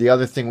 And then the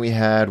other thing we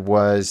had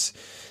was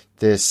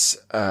this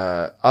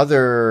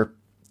other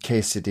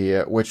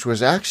quesadilla, which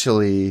was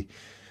actually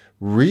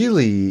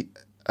really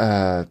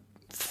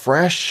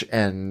fresh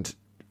and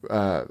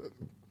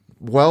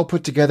well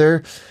put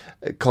together,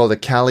 called a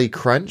Cali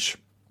Crunch.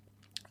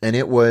 And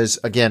it was,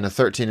 again, a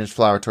 13-inch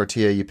flour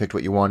tortilla. You picked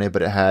what you wanted,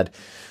 but it had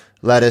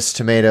lettuce,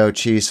 tomato,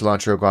 cheese,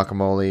 cilantro,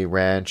 guacamole,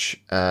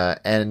 ranch,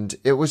 and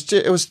it was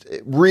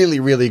really,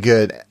 really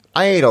good.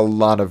 I ate a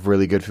lot of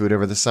really good food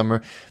over the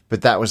summer,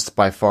 but that was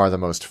by far the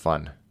most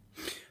fun.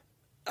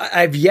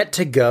 I've yet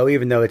to go,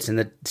 even though it's in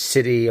the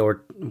city,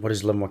 or what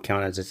does Livermore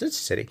count as? It's a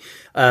city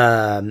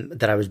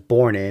that I was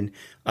born in.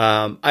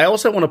 I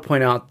also want to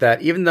point out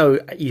that even though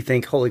you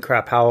think, holy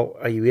crap, how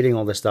are you eating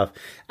all this stuff?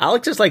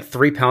 Alex is like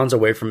 3 pounds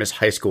away from his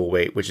high school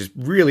weight, which is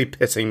really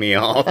pissing me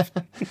off.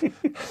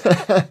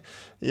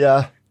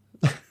 Yeah.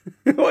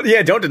 Well,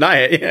 yeah, don't deny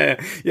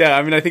it. Yeah.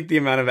 I mean, I think the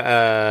amount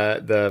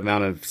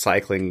of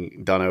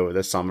cycling done over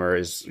the summer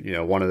is,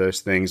 one of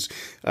those things.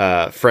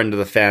 Friend of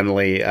the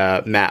family,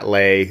 Matt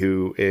Lay,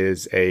 who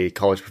is a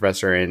college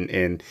professor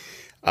in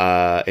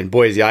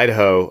Boise,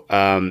 Idaho.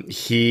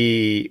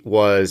 He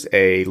was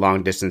a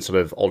long distance sort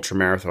of ultra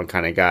marathon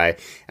kind of guy,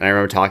 and I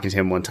remember talking to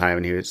him one time,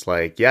 and he was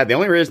like, "Yeah, the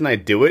only reason I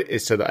do it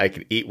is so that I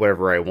can eat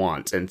whatever I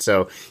want." And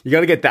so you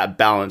got to get that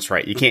balance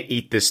right. You can't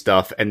eat this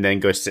stuff and then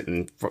go sit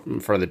in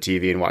front of the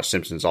TV and watch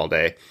Simpsons all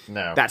day.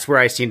 No, that's where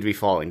I seem to be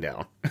falling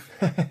down.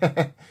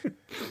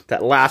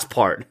 That last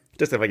part,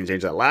 just if I can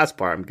change that last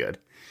part, I'm good.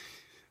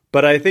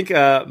 But I think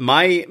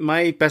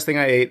my best thing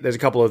I ate, there's a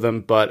couple of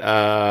them, but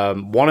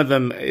one of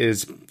them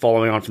is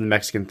following on from the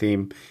Mexican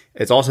theme.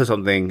 It's also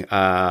something,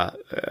 of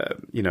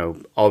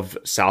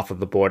south of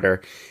the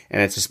border.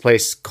 And it's this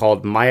place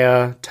called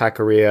Maya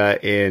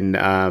Taqueria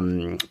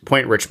in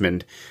Point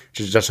Richmond,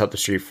 which is just up the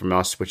street from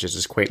us, which is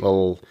this quaint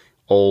little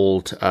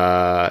old,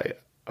 I'm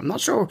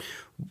not sure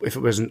if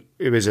it was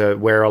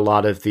where a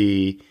lot of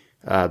the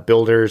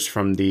builders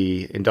from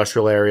the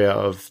industrial area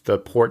of the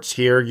ports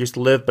here used to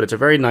live, but it's a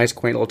very nice,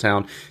 quaint little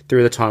town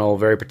through the tunnel,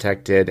 very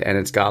protected, and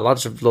it's got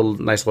lots of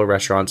nice little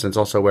restaurants, and it's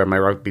also where my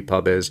rugby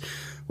pub is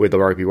with the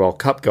Rugby World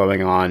Cup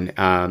going on,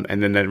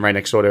 and then right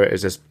next door to it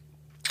is this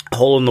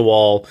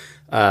hole-in-the-wall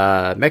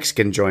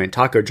Mexican joint,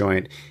 taco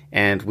joint,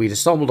 and we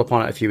just stumbled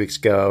upon it a few weeks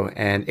ago,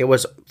 and it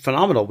was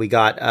phenomenal. We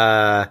got,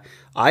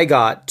 I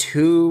got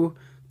 2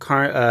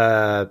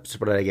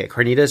 what did I get?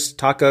 Carnitas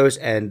tacos,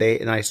 and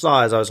I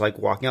saw as I was like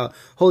walking out,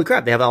 holy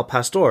crap, they have al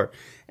pastor.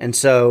 And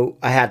so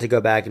I had to go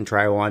back and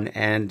try one,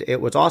 and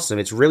it was awesome.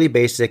 It's really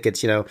basic.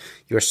 It's, your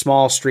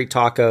small street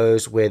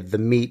tacos with the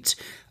meat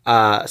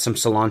some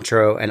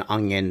cilantro and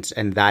onions,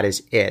 and that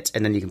is it.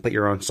 And then you can put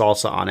your own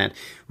salsa on it.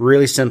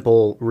 Really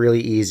simple,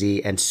 really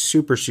easy, and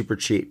super, super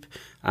cheap.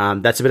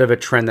 That's a bit of a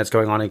trend that's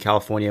going on in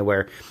California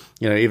where,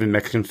 even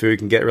Mexican food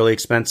can get really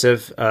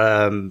expensive.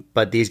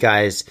 But these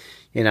guys,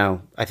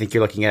 I think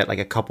you're looking at like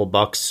a couple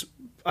bucks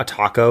a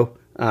taco,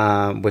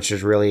 which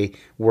is really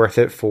worth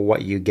it for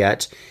what you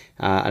get.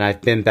 And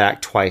I've been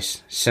back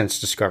twice since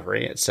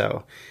discovering it.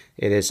 So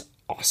it is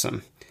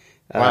awesome.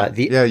 Wow.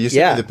 You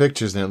sent me the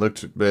pictures and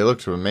they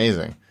looked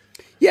amazing.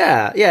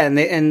 Yeah. And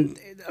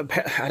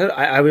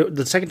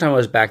the second time I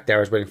was back there,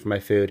 I was waiting for my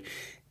food,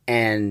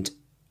 and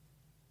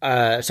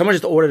someone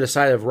just ordered a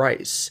side of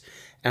rice.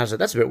 And I was like,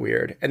 that's a bit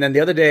weird. And then the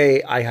other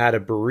day I had a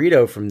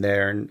burrito from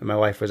there, and my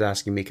wife was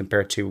asking me,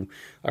 compared to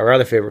our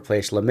other favorite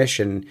place, La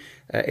Mission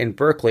in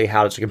Berkeley,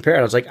 how to compare it.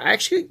 I was like, I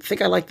actually think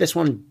I like this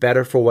one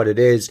better for what it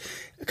is,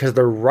 because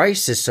the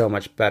rice is so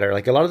much better.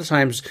 Like a lot of the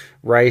times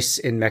rice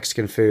in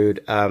Mexican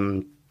food,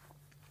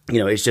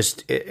 it's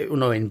just,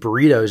 in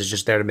burritos, it's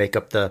just there to make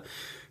up the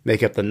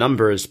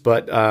numbers.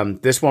 But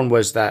this one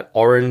was that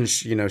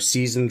orange,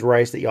 seasoned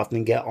rice that you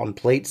often get on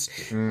plates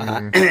in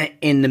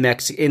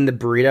the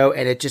burrito,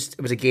 and it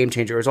was a game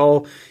changer.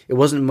 It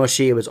wasn't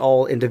mushy. It was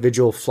all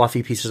individual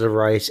fluffy pieces of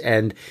rice,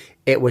 and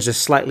it was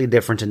just slightly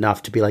different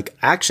enough to be like,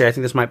 actually, I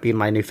think this might be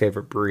my new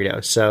favorite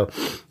burrito. So,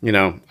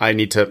 I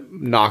need to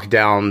knock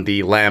down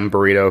the lamb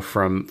burrito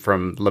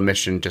from La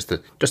Mission just a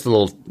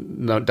little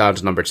down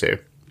to number 2.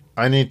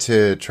 I need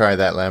to try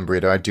that lamb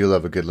burrito. I do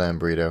love a good lamb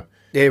burrito.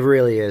 It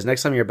really is.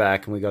 Next time you're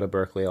back and we go to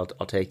Berkeley, I'll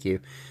take you.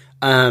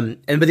 But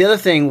the other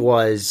thing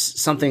was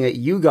something that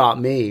you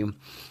got me, and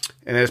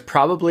it's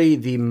probably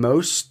the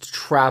most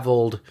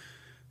traveled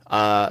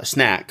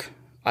snack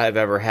I've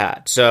ever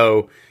had.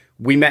 So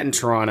we met in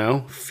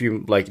Toronto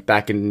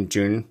back in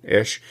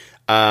June-ish,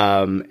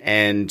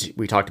 and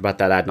we talked about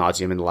that ad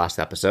nauseum in the last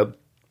episode.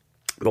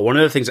 But one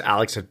of the things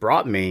Alex had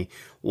brought me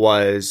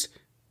was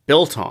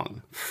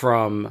biltong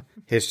from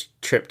his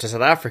trip to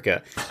South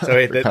Africa. So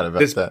I forgot about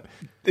that.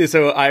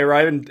 So I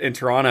arrive in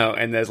Toronto,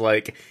 and there's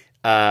like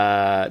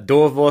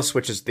doorwurst,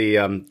 which is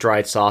the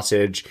dried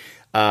sausage,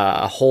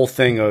 a whole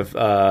thing of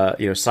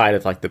side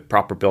of like the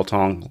proper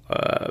biltong.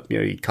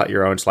 You cut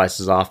your own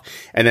slices off,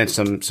 and then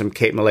some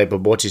Cape Malay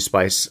bobochi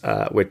spice,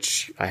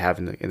 which I have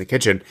in the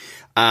kitchen.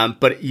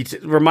 But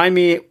remind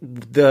me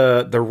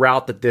the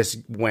route that this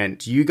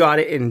went. You got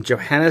it in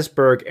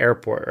Johannesburg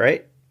Airport,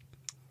 right?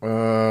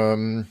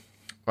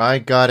 I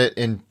got it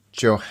in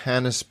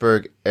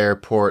Johannesburg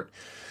Airport.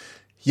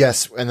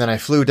 Yes, and then I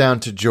flew down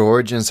to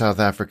George in South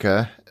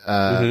Africa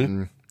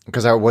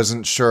because I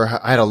wasn't sure.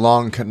 I had a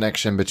long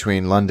connection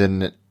between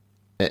London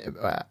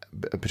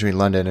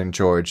and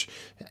George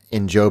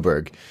in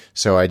Joburg,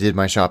 so I did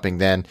my shopping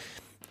then.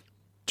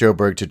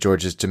 Joburg to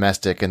George's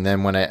domestic, and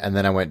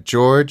then I went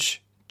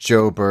George,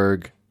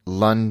 Joburg,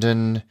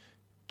 London,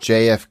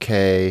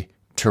 JFK,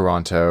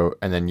 Toronto,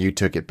 and then you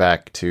took it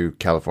back to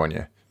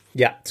California.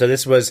 Yeah, so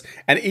this was,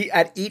 and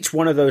at each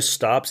one of those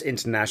stops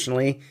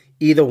internationally,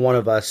 either one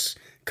of us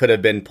could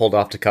have been pulled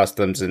off to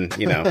customs and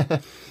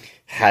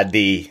had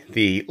the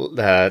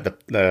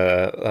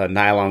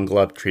nylon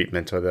glove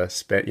treatment or the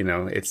spit.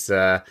 It's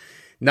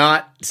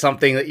not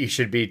something that you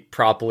should be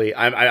properly.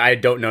 I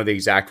don't know the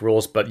exact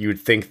rules, but you would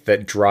think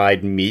that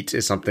dried meat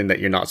is something that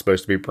you're not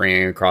supposed to be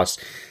bringing across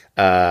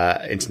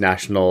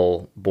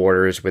international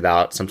borders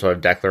without some sort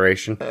of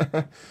declaration.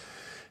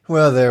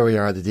 Well, there we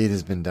are. The deed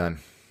has been done.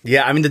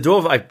 Yeah, I mean,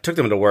 I took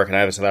them to work, and I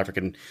have a South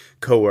African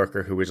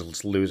coworker who was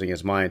just losing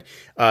his mind.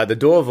 The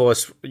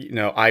doorwurst,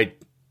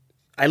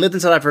 I lived in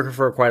South Africa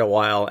for quite a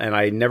while, and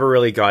I never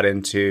really got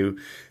into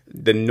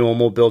the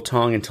normal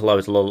biltong until I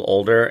was a little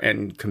older,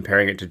 and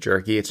comparing it to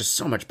jerky, it's just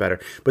so much better.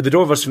 But the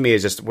doorwurst for me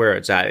is just where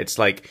it's at. It's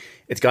like,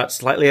 it's got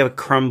slightly of a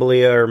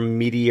crumblier,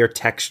 meatier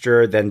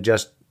texture than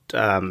just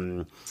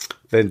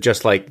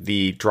like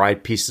the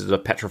dried pieces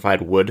of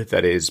petrified wood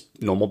that is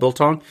normal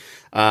biltong.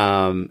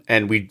 And I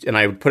would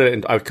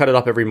I would cut it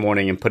up every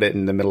morning and put it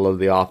in the middle of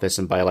the office,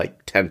 and by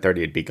like 10:30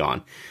 it'd be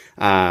gone.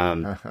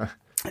 And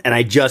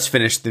I just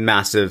finished the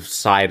massive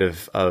side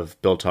of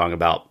biltong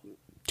about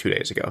 2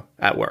 days ago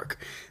at work,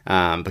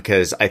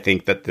 because I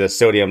think that the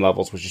sodium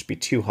levels would just be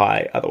too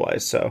high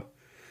otherwise. So,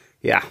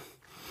 yeah.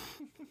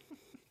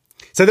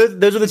 So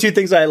those are the two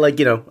things I like.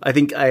 I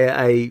think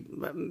I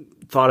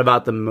thought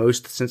about the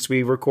most since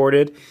we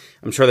recorded.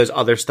 I'm sure there's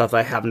other stuff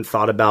I haven't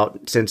thought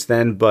about since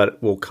then,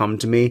 but will come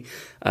to me.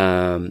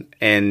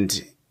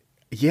 And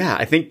yeah,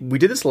 I think we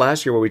did this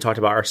last year where we talked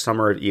about our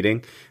summer of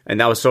eating,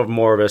 and that was sort of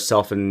more of a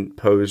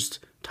self-imposed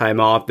time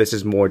off. This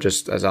is more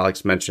just, as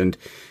Alex mentioned,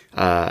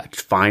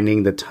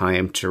 finding the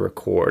time to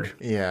record.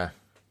 Yeah.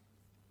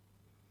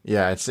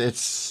 Yeah,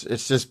 it's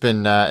just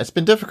been it's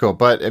been difficult,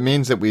 but it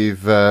means that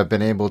we've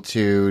been able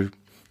to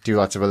do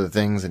lots of other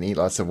things and eat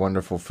lots of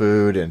wonderful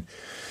food and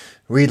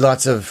read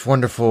lots of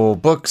wonderful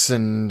books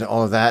and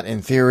all of that.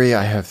 In theory,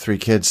 I have 3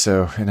 kids,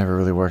 so it never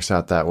really works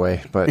out that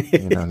way. But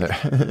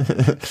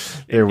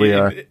there we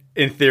are.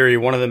 In theory,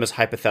 one of them is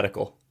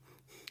hypothetical.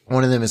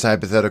 One of them is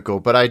hypothetical,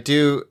 but I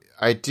do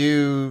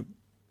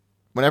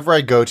whenever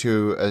I go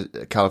to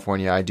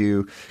California, I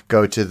do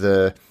go to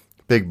the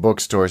big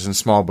bookstores and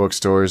small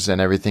bookstores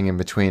and everything in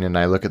between, and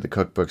I look at the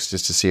cookbooks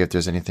just to see if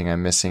there's anything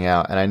I'm missing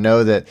out. And I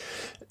know that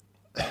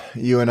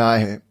you and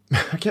I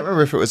can't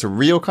remember if it was a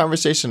real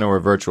conversation or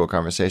a virtual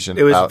conversation.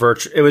 It was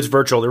virtual. It was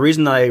virtual. The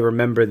reason I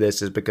remember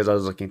this is because I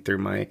was looking through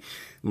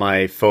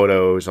my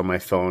photos on my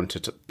phone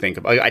to think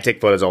about. I take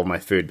photos of all my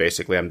food.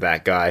 Basically, I'm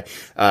that guy.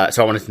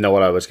 So I wanted to know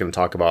what I was going to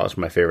talk about. It was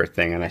my favorite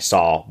thing, and I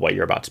saw what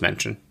you're about to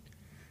mention.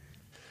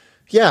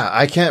 Yeah,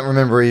 I can't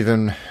remember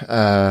even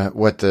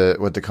what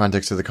the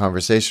context of the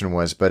conversation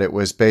was, but it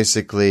was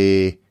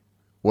basically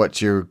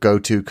what's your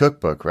go-to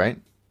cookbook, right?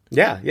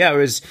 Yeah. It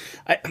was.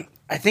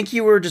 I think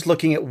you were just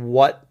looking at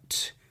what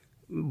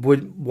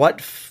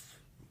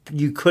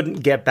you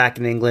couldn't get back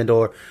in England,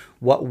 or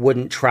what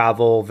wouldn't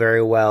travel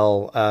very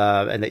well,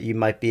 and that you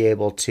might be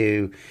able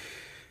to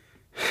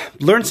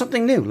learn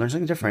something new, learn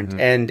something different. Mm-hmm.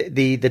 And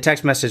the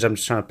text message, I'm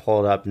just trying to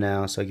pull it up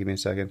now, so give me a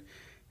second.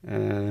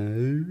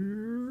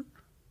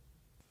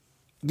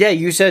 Yeah,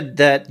 you said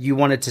that you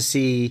wanted to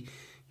see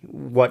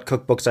what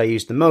cookbooks I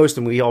use the most,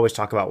 and we always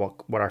talk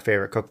about what our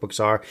favorite cookbooks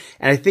are.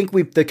 And I think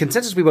the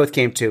consensus we both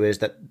came to is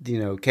that,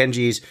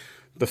 Kenji's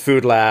The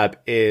Food Lab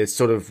is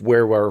sort of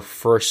where we're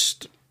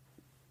first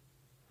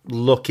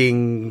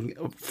looking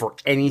for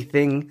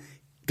anything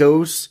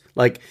goes.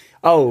 Like,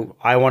 oh,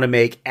 I want to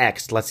make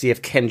X. Let's see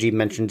if Kenji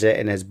mentions it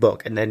in his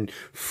book. And then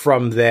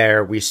from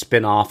there, we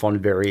spin off on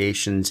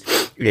variations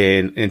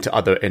into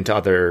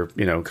other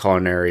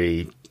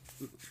culinary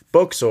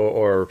books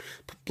or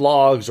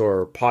blogs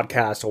or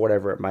podcasts or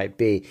whatever it might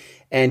be.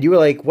 And you were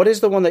like, what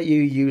is the one that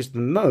you use the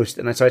most?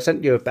 And so I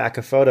sent you back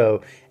a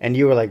photo, and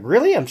you were like,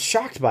 really? I'm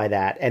shocked by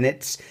that. And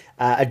it's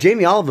a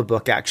Jamie Oliver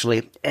book,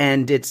 actually.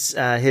 And it's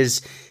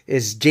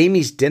his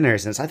Jamie's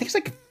Dinners. And I think it's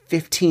like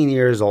 15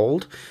 years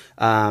old,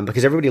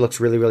 because everybody looks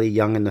really, really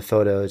young in the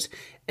photos.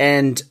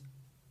 And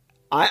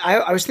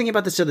I was thinking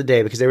about this the other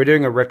day because they were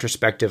doing a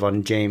retrospective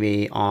on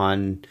Jamie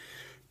on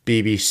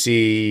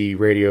BBC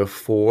Radio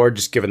 4,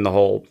 just given the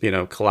whole,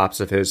 collapse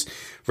of his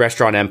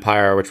restaurant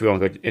empire, which we won't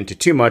go into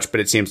too much,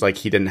 but it seems like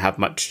he didn't have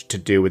much to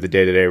do with the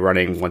day-to-day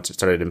running once it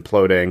started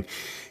imploding.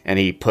 And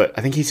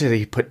I think he said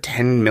he put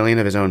 10 million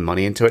of his own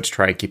money into it to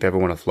try and keep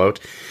everyone afloat.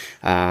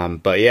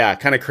 But yeah,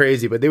 kind of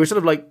crazy. But they were sort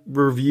of like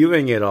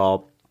reviewing it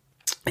all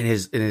and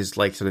his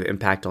like sort of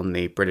impact on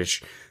the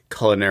British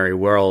culinary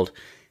world.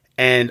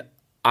 And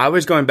I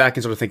was going back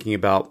and sort of thinking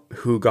about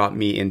who got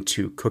me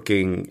into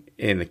cooking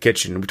in the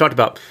kitchen. We talked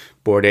about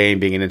Bourdain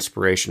being an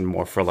inspiration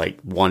more for like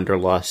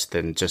wanderlust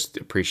and just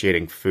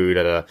appreciating food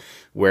at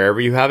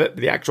wherever you have it.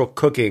 But the actual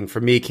cooking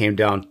for me came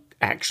down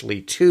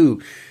actually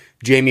to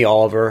Jamie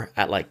Oliver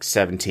at like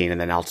 17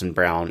 and then Alton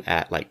Brown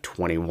at like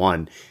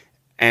 21.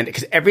 And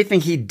because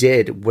everything he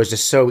did was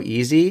just so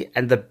easy.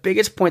 And the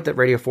biggest point that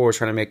Radio 4 was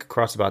trying to make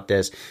across about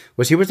this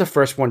was he was the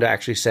first one to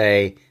actually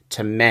say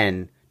to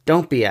men,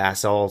 don't be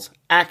assholes.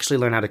 Actually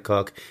learn how to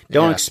cook.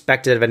 Don't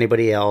expect it of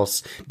anybody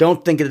else.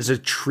 Don't think it is a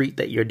treat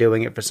that you're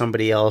doing it for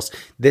somebody else.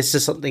 This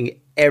is something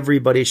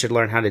everybody should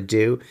learn how to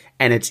do,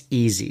 and it's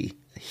easy.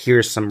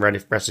 Here's some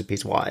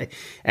recipes why.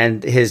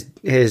 And his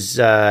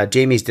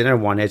Jamie's Dinner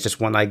one is just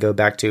one I go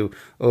back to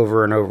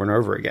over and over and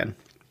over again.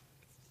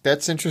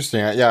 That's interesting.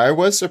 Yeah, I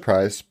was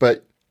surprised,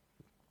 but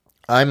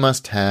I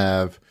must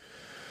have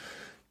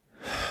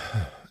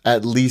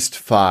at least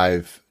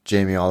 5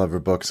 Jamie Oliver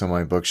books on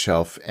my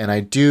bookshelf, and I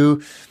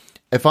do.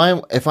 If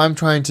I'm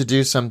trying to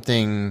do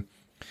something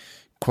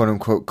quote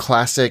unquote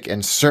classic,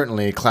 and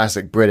certainly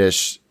classic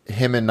British,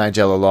 him and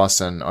Nigella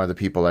Lawson are the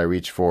people I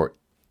reach for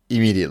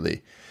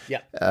immediately. Yeah,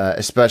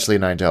 especially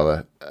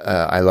Nigella.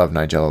 I love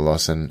Nigella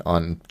Lawson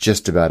on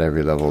just about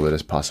every level that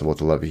is possible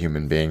to love a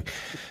human being.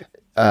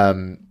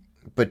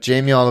 But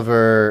Jamie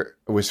Oliver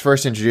was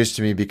first introduced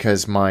to me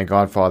because my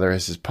godfather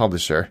is his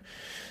publisher,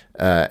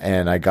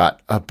 and I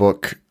got a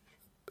book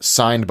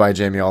signed by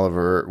Jamie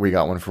Oliver. We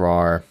got one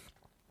for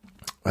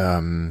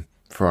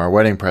our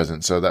wedding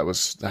present. So that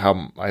was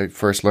how I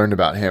first learned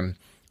about him.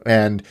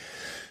 And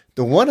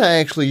the one I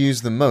actually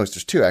use the most,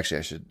 there's 2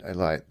 actually, I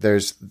lie.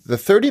 There's the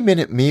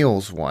 30-minute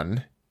meals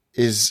one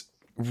is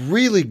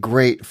really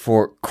great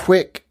for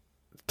quick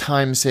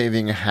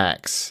time-saving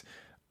hacks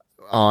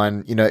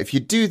on, if you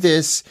do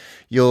this,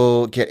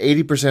 you'll get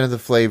 80% of the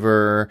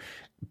flavor,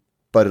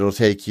 but it'll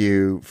take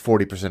you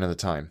 40% of the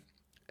time.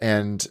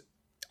 And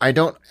I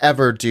don't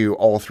ever do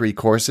all 3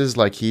 courses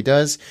like he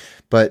does,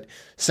 but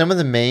some of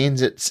the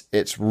mains,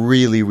 it's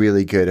really,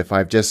 really good. If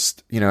I've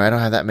just, I don't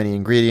have that many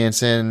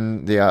ingredients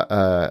in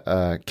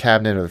the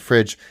cabinet or the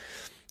fridge.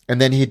 And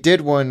then he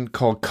did one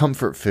called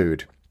Comfort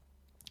Food,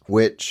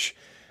 which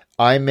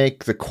I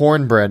make the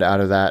cornbread out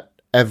of that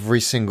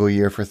every single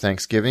year for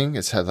Thanksgiving.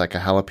 It's had like a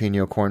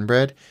jalapeno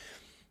cornbread.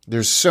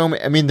 There's so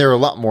many, there are a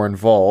lot more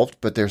involved,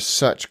 but there's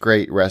such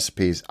great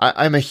recipes.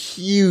 I'm a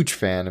huge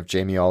fan of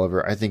Jamie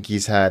Oliver. I think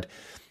he's had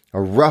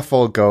a rough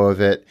old go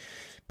of it.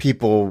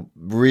 People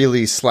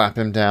really slap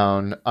him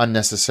down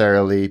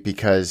unnecessarily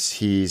because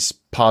he's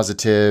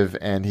positive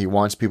and he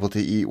wants people to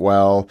eat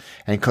well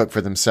and cook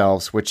for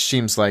themselves, which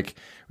seems like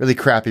really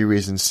crappy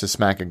reasons to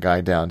smack a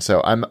guy down.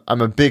 So I'm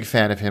a big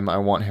fan of him. I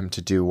want him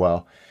to do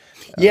well.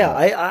 Yeah,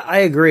 I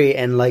agree.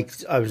 And like,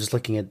 I was just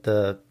looking at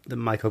the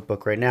my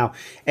cookbook right now,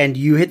 and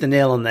you hit the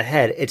nail on the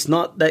head. It's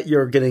not that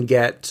you're going to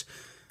get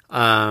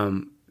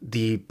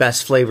the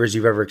best flavors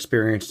you've ever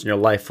experienced in your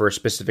life for a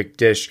specific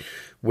dish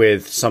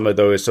with some of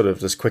those sort of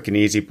this quick and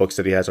easy books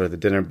that he has, or the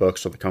dinner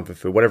books or the comfort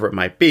food, whatever it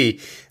might be.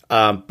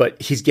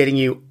 But he's getting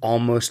you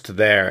almost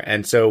there.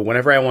 And so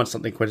whenever I want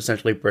something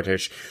quintessentially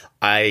British,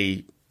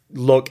 I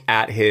look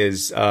at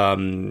his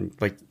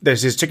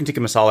there's his chicken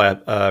tikka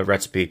masala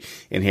recipe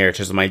in here,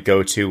 which is my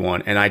go-to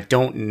one, and I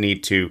don't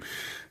need to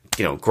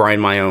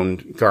grind my own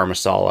garam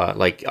masala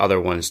like other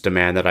ones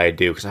demand that I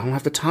do, because I don't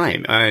have the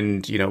time,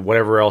 and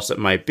whatever else it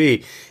might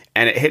be,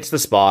 and it hits the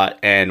spot.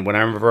 And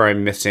whenever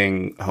I'm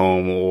missing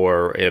home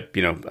or a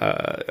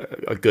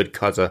good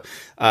kaza,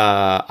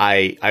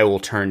 I will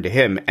turn to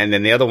him. And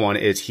then the other one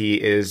is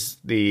he is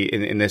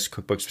in this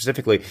cookbook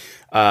specifically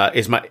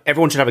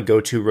everyone should have a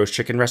go-to roast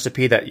chicken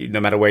recipe that no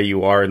matter where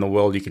you are in the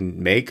world you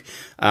can make.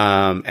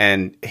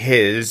 And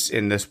his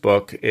in this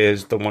book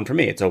is the one for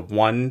me. It's a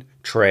 1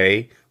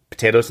 tray,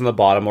 potatoes on the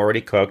bottom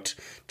already cooked,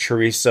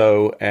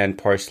 chorizo and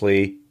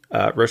parsley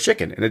roast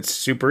chicken, and it's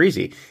super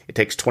easy. It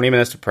takes 20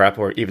 minutes to prep,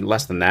 or even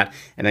less than that,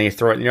 and then you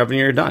throw it in your oven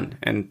and you're done.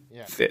 And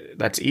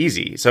that's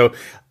easy. So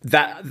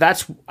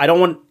that's I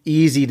don't want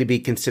easy to be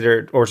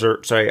considered, I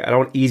don't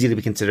want easy to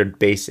be considered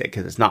basic,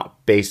 because it's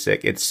not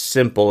basic. It's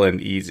simple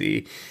and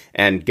easy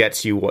and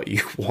gets you what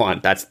you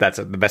want. That's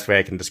the best way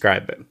I can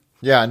describe it.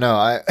 Yeah, no,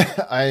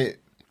 I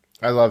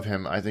love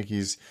him. I think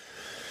he's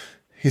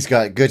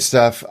got good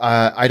stuff.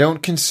 I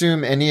don't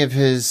consume any of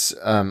his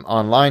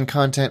online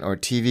content or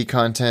TV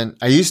content.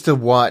 I used to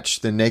watch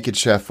The Naked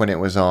Chef when it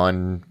was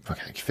on,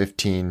 like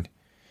 15,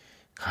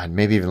 God,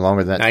 maybe even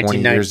longer than that,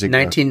 20 years ago.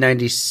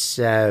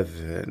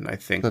 1997, I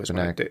think. Was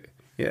my date.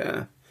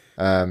 Yeah.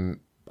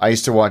 I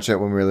used to watch it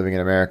when we were living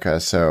in America,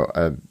 so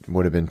it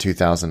would have been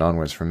 2000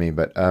 onwards for me.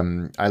 But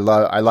I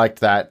liked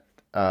that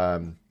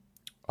a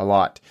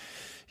lot.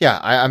 Yeah,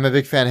 I'm a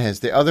big fan of his.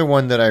 The other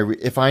one that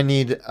if I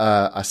need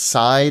a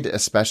side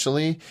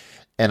especially,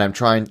 and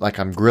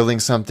I'm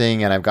grilling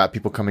something and I've got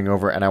people coming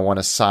over and I want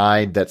a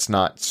side that's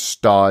not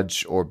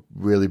stodge or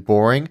really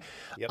boring,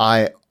 yep,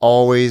 I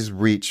always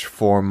reach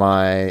for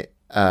my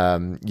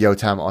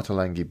Yotam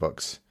Ottolenghi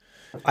books.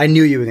 I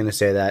knew you were going to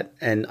say that,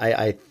 and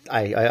I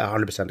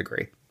 100%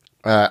 agree.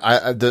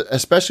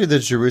 Especially the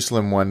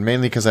Jerusalem one,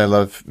 mainly because I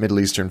love Middle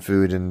Eastern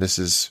food, and this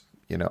is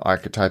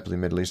archetypally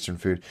Middle Eastern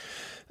food.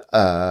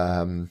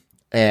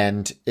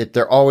 And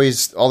they're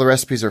always, all the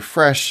recipes are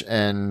fresh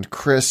and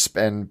crisp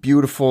and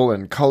beautiful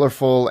and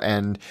colorful,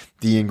 and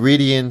the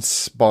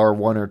ingredients, bar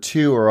 1 or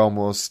 2, are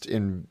almost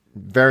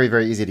very,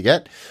 very easy to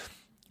get.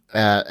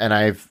 And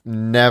I've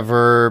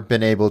never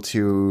been able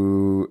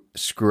to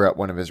screw up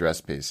one of his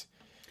recipes.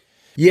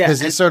 Yeah.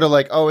 Because it's sort of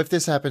like, oh, if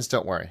this happens,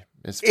 don't worry.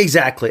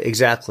 Exactly.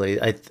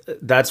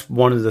 That's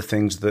one of the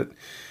things that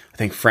I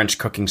think French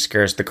cooking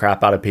scares the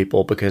crap out of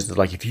people, because they're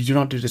like, if you do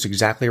not do this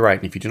exactly right,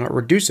 and if you do not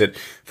reduce it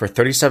for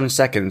 37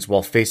 seconds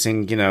while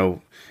facing,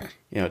 the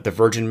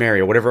Virgin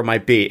Mary or whatever it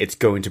might be, it's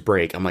going to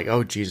break. I'm like,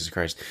 oh, Jesus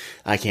Christ,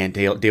 I can't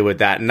deal with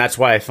that. And that's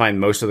why I find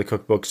most of the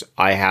cookbooks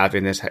I have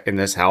in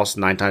this house,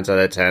 9 times out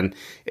of 10,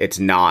 it's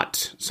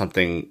not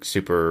something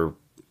super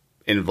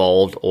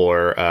involved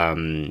or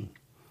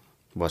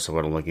what's the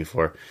word I'm looking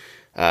for?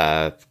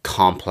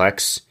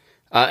 Complex.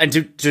 And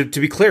to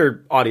be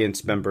clear,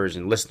 audience members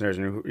and listeners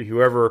and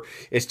whoever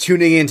is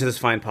tuning into this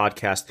fine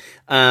podcast,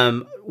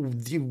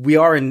 we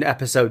are in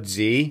episode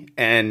Z,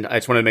 and I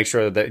just want to make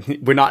sure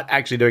that we're not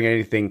actually doing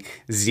anything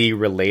Z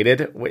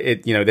related.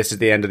 This is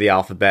the end of the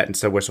alphabet, and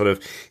so we're sort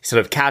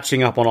of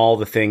catching up on all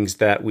the things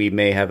that we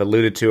may have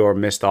alluded to or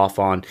missed off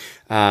on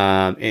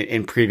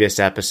in previous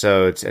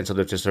episodes, and sort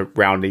of just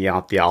rounding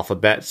out the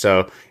alphabet.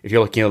 So if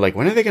you're looking at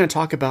when are they going to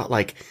talk about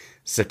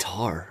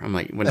Sitar? I'm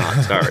like, we're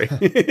not, sorry.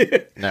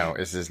 No,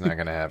 this is not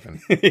going to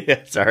happen.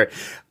 Yeah, sorry.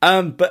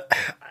 But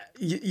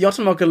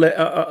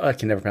Yotam I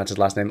can never pronounce his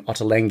last name,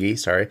 Ottolenghi,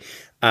 sorry.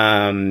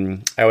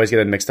 I always get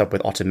it mixed up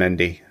with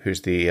Otamendi,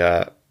 who's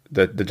the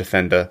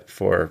defender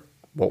for,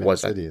 what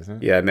was City, that? Isn't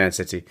it? Yeah, Man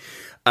City.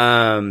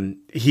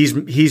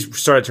 He's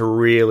started to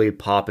really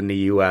pop in the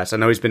US. I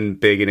know he's been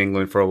big in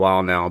England for a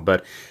while now,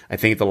 but I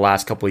think the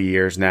last couple of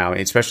years now,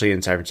 especially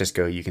in San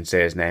Francisco, you can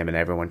say his name and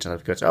everyone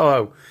just goes,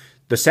 oh,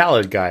 the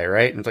salad guy,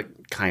 right? And it's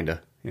like,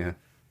 kinda, yeah.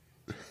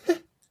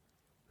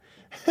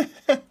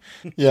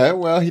 Yeah,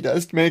 well, he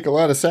does make a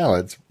lot of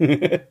salads,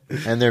 and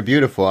they're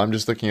beautiful. I'm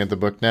just looking at the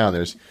book now.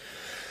 There's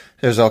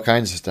all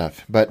kinds of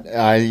stuff, but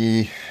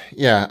I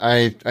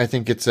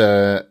think it's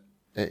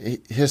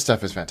his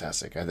stuff is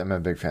fantastic. I'm a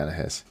big fan of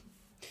his.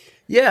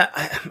 Yeah,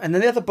 and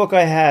then the other book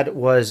I had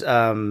was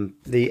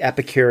the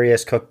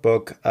Epicurious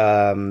cookbook,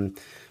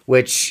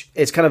 which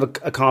is kind of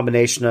a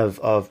combination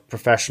of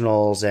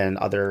professionals and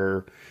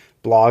other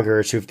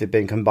bloggers who've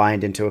been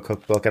combined into a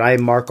cookbook, and I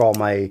mark all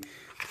my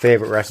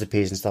favorite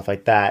recipes and stuff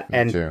like that.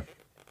 Me too.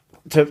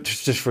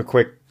 just for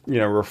quick,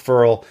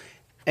 referral.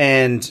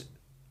 And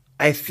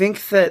I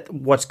think that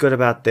what's good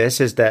about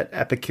this is that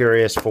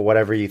Epicurious, for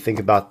whatever you think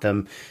about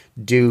them,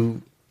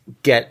 do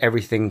get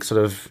everything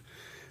sort of,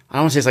 I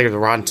don't want to say it's like the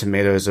Rotten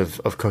Tomatoes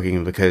of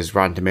cooking, because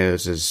Rotten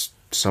Tomatoes is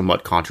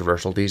somewhat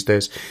controversial these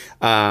days.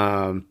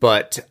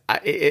 But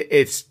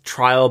it's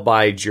trial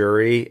by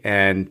jury,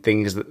 and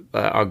things that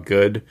are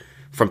good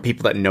from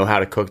people that know how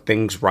to cook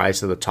things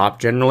rise to the top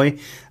generally.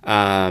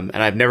 And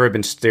I've never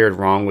been steered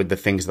wrong with the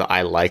things that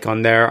I like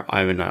on there.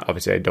 I mean,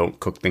 obviously I don't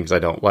cook things I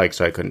don't like,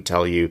 so I couldn't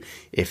tell you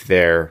if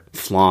their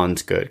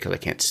flan's good, because I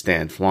can't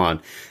stand flan.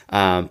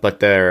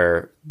 But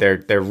their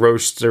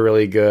roasts are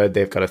really good.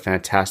 They've got a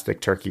fantastic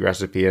turkey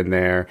recipe in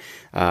there,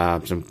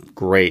 some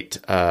great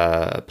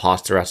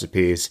pasta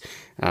recipes.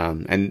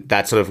 And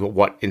that's sort of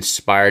what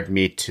inspired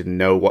me to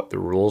know what the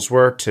rules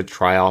were to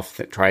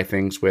try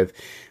things with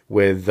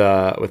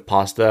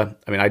pasta.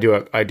 I mean, I do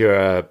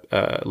a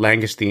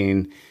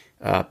langoustine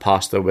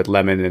pasta with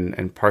lemon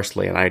and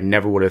parsley, and I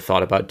never would have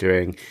thought about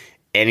doing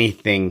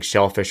anything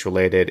shellfish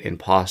related in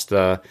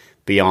pasta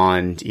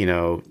beyond,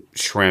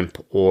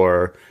 shrimp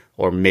or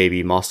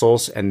maybe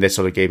mussels. And this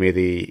sort of gave me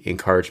the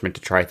encouragement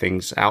to try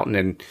things out. And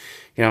then,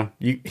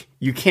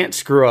 you can't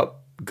screw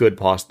up good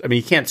pasta. I mean,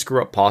 you can't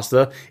screw up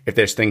pasta if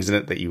there's things in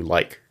it that you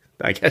like.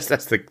 I guess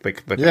that's the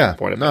point of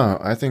it. No,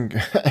 I think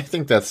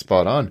that's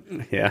spot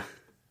on. Yeah.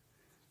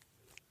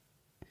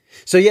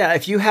 So yeah,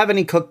 if you have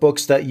any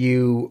cookbooks that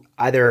you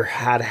either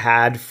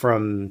had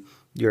from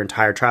your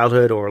entire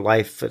childhood or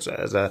life as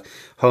a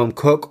home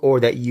cook, or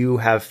that you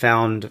have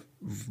found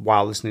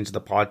while listening to the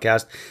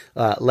podcast,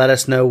 let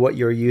us know what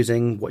you're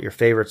using, what your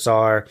favorites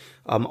are.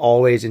 I'm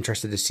always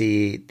interested to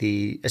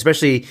see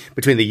especially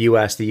between the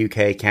US, the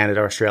UK,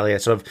 Canada, Australia,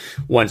 sort of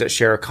ones that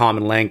share a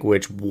common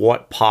language,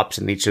 what pops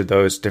in each of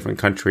those different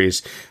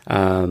countries.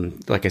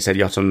 Like I said,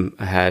 Yotam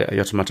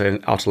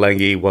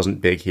Ottolenghi wasn't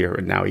big here,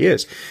 and now he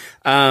is.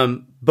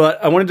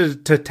 But I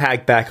wanted to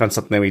tag back on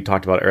something we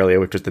talked about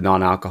earlier, which was the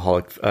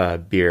non-alcoholic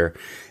beer,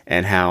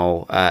 and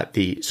how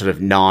the sort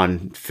of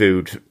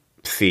non-food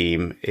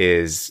theme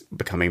is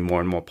becoming more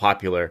and more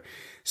popular.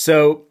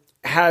 So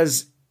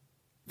has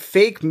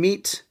fake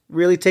meat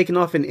really taken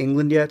off in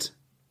England yet?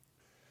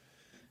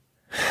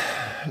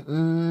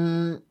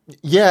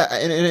 Yeah,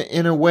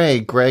 in a way,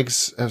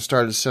 Greg's have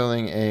started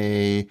selling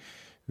a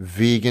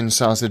vegan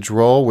sausage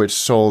roll, which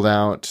sold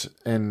out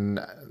in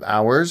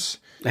hours.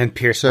 And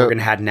Piers Morgan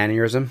had an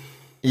aneurysm.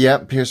 Yeah,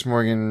 Piers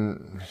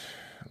Morgan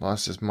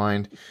lost his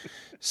mind.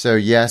 So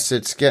yes,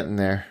 it's getting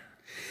there.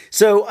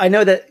 So I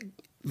know that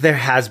there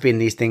has been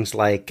these things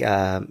like,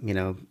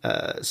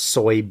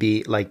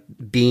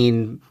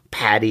 bean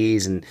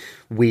patties and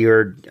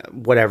weird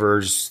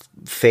whatever's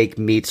fake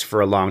meats for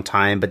a long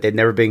time, but they've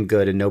never been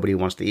good and nobody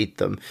wants to eat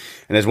them.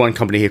 And there's one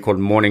company here called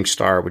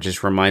Morningstar, which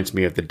just reminds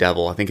me of the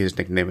devil. I think his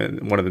nickname,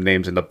 one of the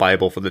names in the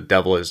Bible for the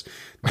devil, is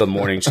the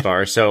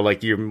Morningstar. So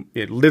like you're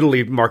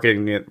literally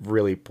marketing it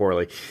really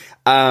poorly.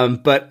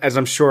 But as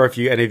I'm sure if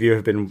any of you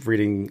have been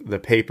reading the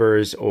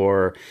papers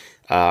or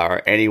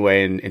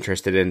anyway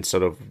interested in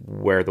sort of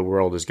where the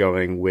world is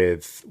going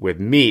with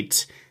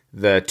meat,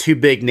 the two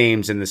big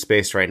names in the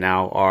space right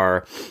now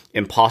are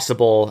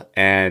Impossible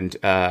and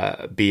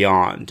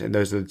Beyond. And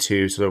those are the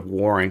two sort of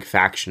warring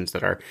factions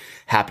that are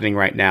happening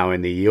right now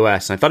in the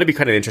US. And I thought it'd be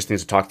kind of interesting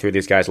to talk through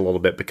these guys a little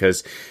bit,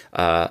 because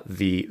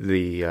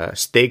the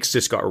stakes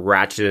just got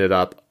ratcheted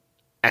up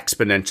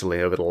exponentially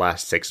over the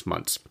last 6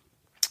 months.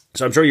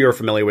 So I'm sure you're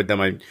familiar with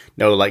them. I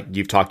know, like,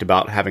 you've talked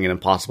about having an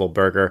Impossible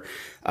burger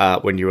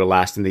when you were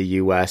last in the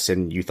U.S.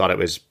 and you thought it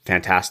was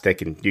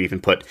fantastic, and you even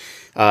put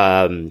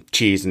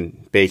cheese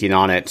and bacon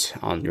on it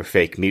on your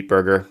fake meat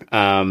burger.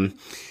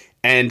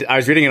 And I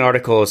was reading an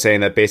article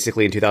saying that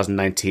basically in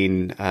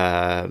 2019,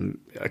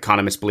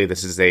 economists believe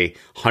this is a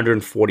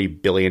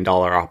 $140 billion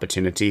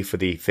opportunity for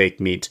the fake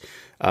meat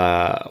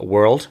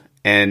world,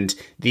 and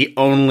the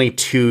only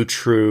two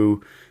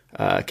true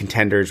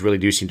contenders really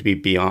do seem to be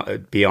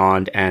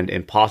Beyond and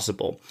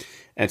Impossible.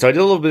 And so I did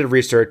a little bit of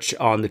research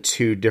on the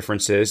two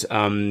differences.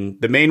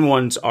 The main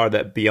ones are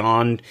that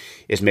Beyond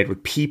is made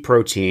with pea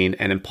protein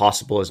and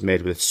Impossible is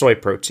made with soy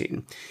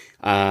protein.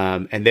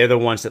 And they're the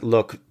ones that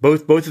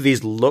both of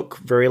these look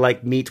very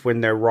like meat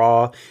when they're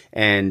raw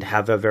and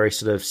have a very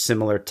sort of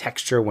similar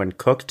texture when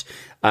cooked.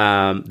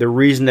 The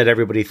reason that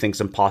everybody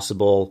thinks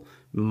Impossible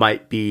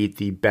might be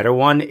the better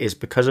one is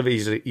because of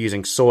it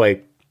using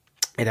soy.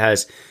 It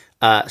has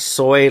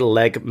soy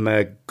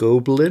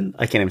legmeglobin.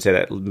 I can't even say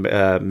that.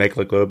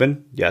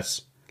 Megloglobin.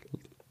 Yes.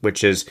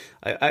 Which is,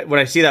 when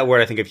I see that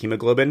word, I think of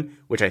hemoglobin,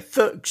 which I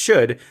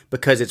should,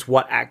 because it's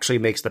what actually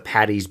makes the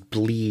patties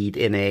bleed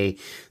in a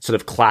sort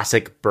of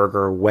classic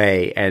burger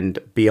way. And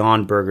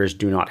Beyond burgers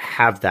do not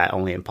have that.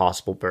 Only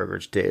Impossible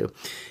burgers do.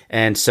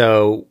 And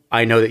so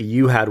I know that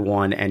you had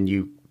one and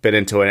you bit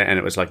into it and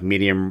it was like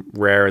medium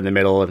rare in the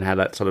middle and had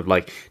that sort of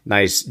like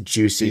nice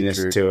juiciness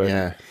Beetroot, to it.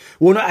 yeah.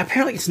 Well, no,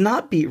 apparently it's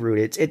not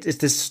beetroot. It's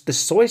this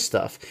soy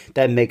stuff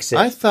that makes it.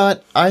 I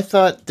thought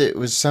that it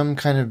was some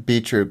kind of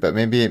beetroot, but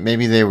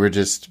maybe they were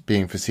just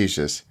being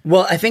facetious.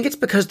 Well, I think it's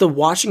because the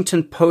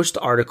Washington Post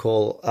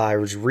article I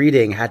was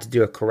reading had to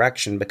do a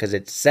correction because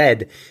it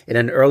said in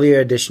an earlier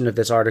edition of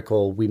this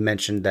article we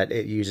mentioned that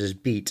it uses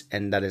beet,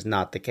 and that is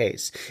not the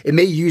case. It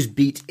may use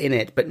beet in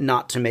it, but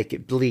not to make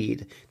it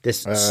bleed.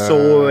 This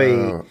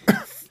soy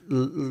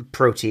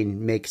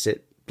protein makes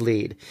it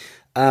bleed.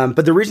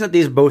 But the reason that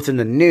these are both in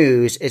the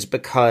news is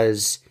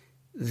because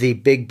the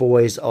big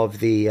boys of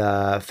the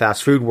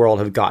fast food world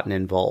have gotten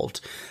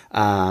involved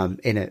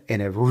in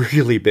a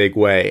really big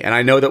way. And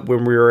I know that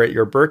when we were at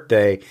your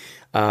birthday,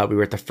 we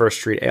were at the First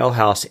Street Ale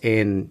House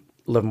in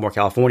Livermore,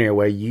 California,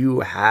 where you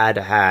had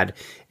an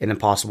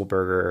Impossible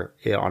Burger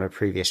on a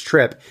previous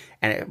trip,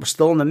 and it was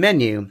still on the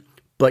menu,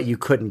 but you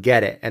couldn't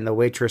get it. And the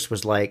waitress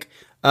was like,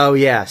 "Oh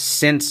yeah,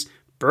 since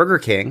Burger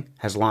King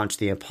has launched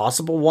the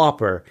Impossible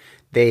Whopper,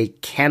 they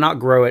cannot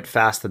grow it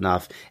fast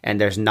enough, and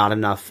there's not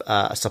enough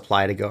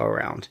supply to go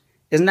around."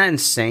 Isn't that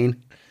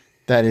insane?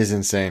 That is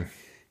insane.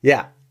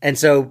 Yeah. And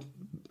so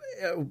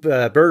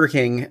Burger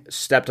King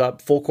stepped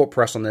up full court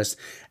press on this.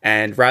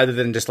 And rather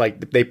than just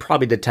like, they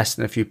probably did test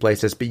in a few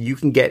places, but you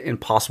can get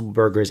Impossible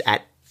Burgers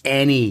at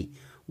any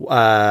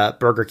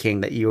Burger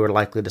King that you are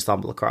likely to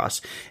stumble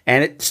across.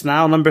 And it's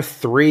now number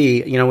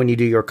 3. You know, when you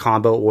do your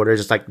combo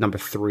orders, it's like number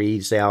 3.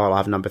 You say, "Oh, I'll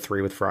have number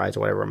 3 with fries,"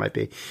 or whatever it might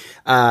be.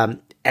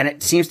 And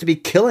it seems to be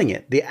killing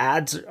it. The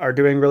ads are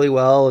doing really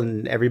well,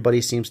 and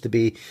everybody seems to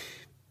be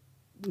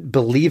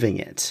believing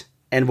it.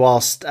 And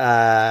whilst,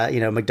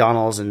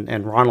 McDonald's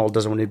and Ronald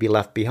doesn't want to be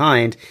left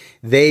behind,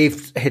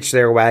 they've hitched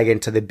their wagon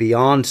to the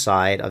Beyond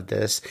side of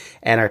this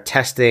and are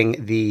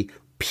testing the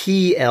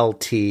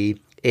PLT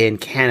in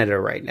Canada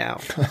right now.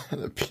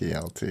 The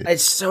PLT.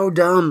 It's so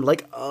dumb.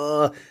 Like,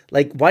 why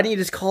don't you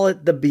just call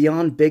it the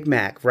Beyond Big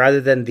Mac rather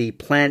than the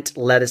plant,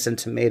 lettuce, and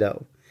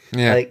tomato?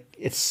 Yeah. Like,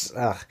 it's...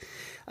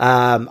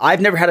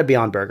 I've never had a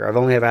Beyond Burger. I've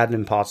only ever had an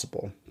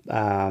Impossible.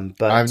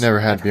 But I've never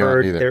had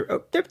Beyond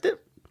either.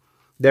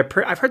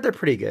 I've heard they're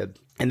pretty good,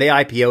 and they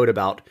IPO'd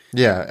about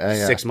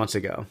 6 months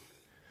ago.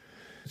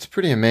 It's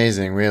pretty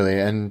amazing, really.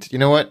 And you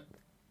know what?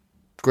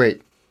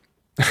 Great.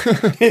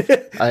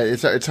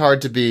 It's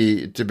hard to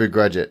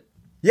begrudge it.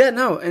 Yeah,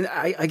 no, and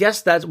I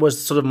guess that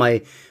was sort of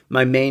my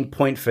main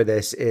point for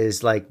this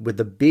is like with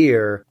the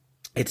beer,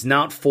 it's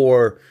not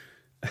for.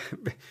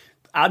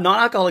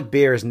 Non-alcoholic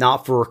beer is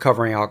not for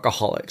recovering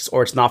alcoholics,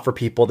 or it's not for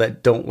people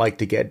that don't like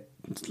to get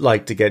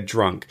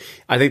drunk.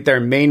 I think their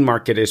main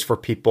market is for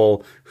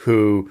people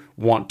who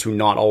want to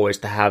not always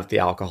to have the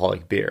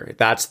alcoholic beer.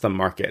 That's the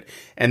market.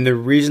 And the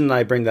reason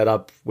I bring that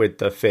up with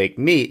the fake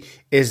meat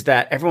is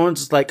that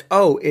everyone's like,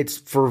 "Oh, it's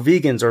for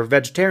vegans or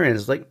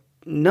vegetarians." Like,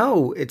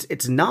 no,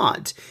 it's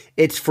not.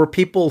 It's for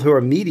people who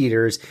are meat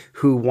eaters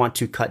who want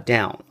to cut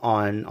down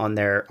on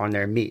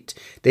their meat.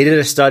 They did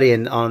a study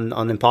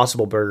on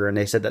Impossible Burger, and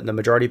they said that the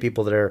majority of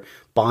people that are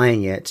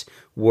buying it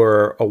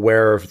were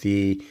aware of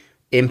the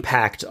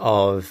impact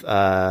of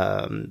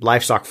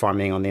livestock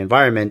farming on the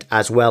environment,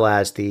 as well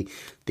as the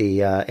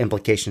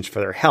implications for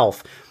their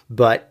health.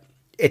 But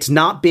it's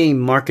not being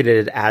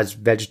marketed as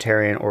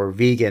vegetarian or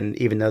vegan,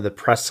 even though the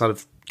press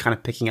kind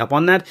of picking up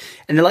on that.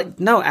 And they're like,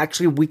 "No,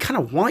 actually, we kind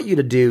of want you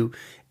to do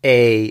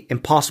a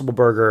Impossible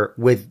Burger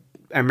with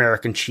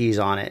American cheese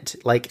on it.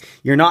 Like,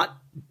 you're not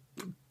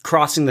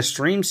crossing the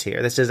streams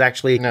here. This is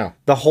actually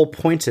the whole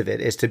point of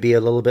it is to be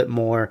a little bit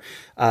more,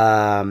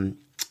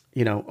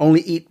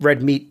 only eat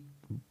red meat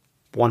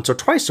once or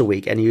twice a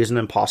week and use an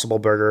Impossible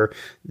Burger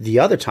the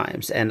other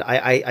times." And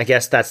I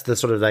guess that's the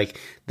sort of like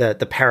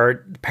the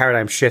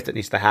paradigm shift that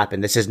needs to happen.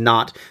 This is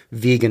not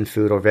vegan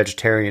food or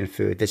vegetarian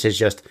food. This is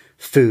just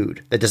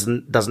food that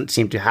doesn't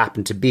seem to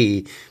happen to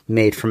be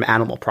made from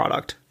animal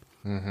product.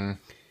 Mm-hmm.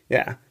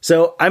 Yeah.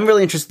 So I'm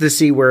really interested to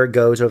see where it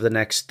goes over the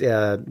next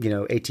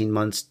 18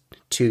 months,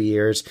 2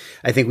 years.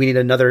 I think we need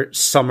another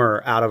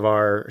summer out of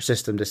our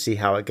system to see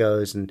how it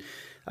goes. And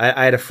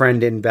I had a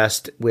friend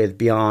invest with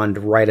Beyond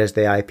right as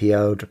they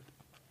IPO'd,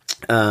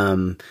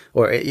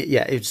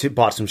 he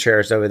bought some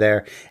shares over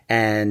there.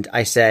 And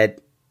I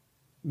said,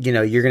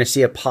 you're going to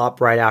see a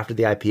pop right after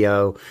the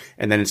IPO,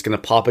 and then it's going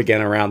to pop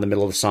again around the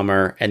middle of the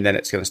summer, and then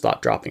it's going to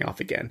stop dropping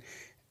off again.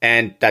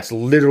 And that's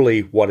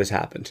literally what has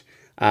happened.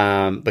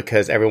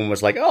 Because everyone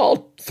was like, "Oh,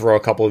 I'll throw a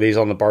couple of these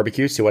on the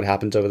barbecue, see what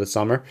happens over the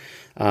summer."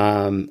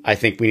 I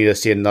think we need to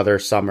see another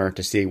summer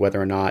to see whether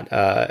or not,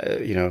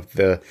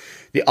 the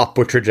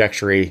upward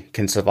trajectory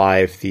can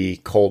survive the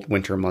cold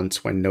winter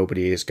months when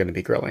nobody is going to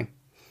be grilling.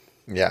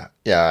 Yeah.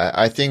 Yeah.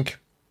 I think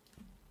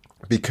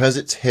because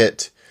it's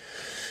hit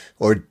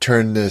or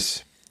turned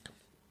this,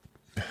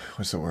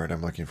 what's the word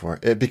I'm looking for?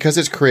 Because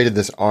it's created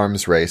this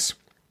arms race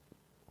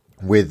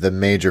with the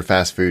major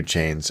fast food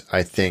chains,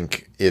 I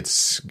think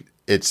it's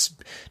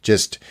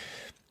just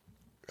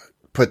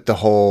put the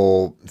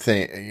whole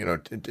thing,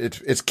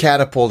 it's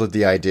catapulted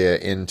the idea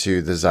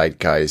into the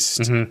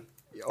zeitgeist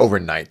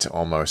overnight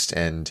almost.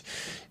 And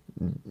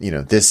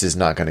this is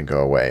not going to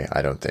go away,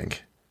 I don't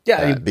think.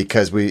 Yeah.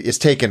 Because it's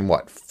taken,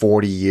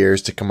 40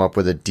 years to come up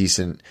with a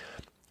decent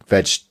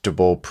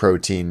vegetable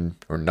protein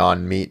or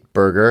non-meat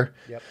burger.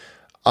 Yep.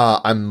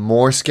 I'm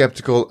more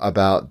skeptical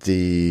about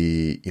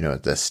the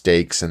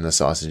steaks and the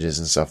sausages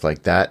and stuff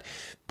like that.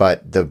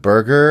 But the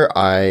burger,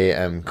 I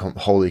am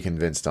wholly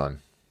convinced on.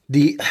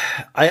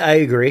 I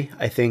agree.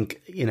 I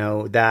think,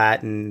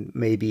 that, and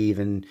maybe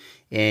even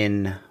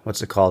in,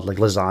 what's it called? Like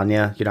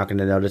lasagna, you're not going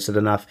to notice it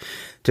enough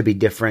to be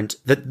different.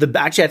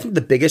 Actually, I think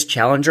the biggest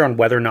challenger on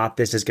whether or not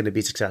this is going to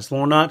be successful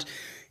or not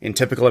in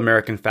typical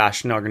American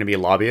fashion are going to be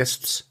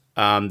lobbyists.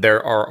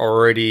 There are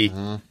already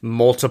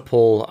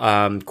multiple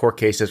court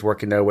cases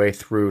working their way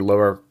through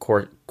lower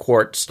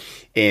courts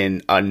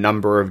in a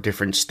number of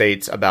different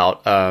states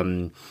about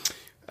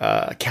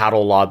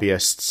cattle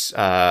lobbyists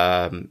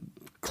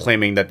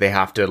claiming that they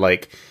have to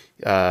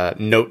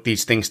note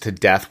these things to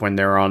death when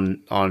they're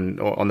on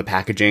the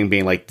packaging,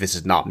 being like, this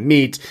is not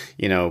meat,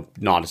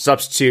 not a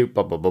substitute,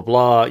 blah, blah, blah,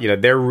 blah.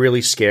 They're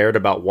really scared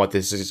about what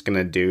this is going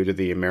to do to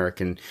the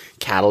American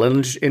cattle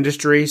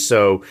industry.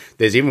 So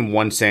there's even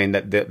one saying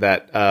that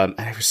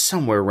it was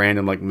somewhere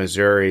random, like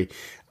Missouri,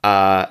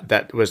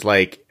 that was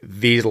like,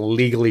 these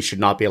legally should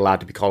not be allowed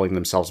to be calling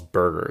themselves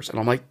burgers. And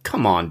I'm like,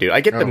 come on, dude.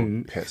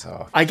 Piss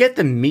off. I get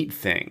the meat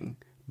thing,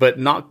 but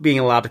not being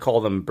allowed to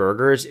call them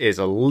burgers is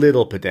a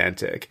little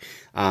pedantic.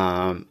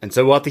 And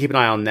so we'll have to keep an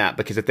eye on that,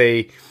 because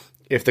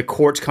if the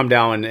courts come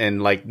down and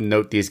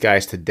note these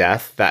guys to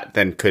death, that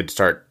then could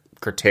start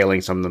curtailing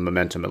some of the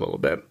momentum a little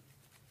bit.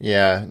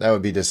 Yeah, that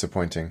would be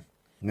disappointing.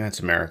 That's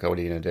America. What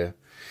are you going to do?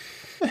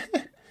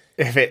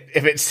 If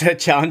it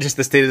challenges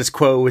the status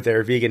quo with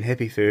their vegan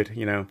hippie food,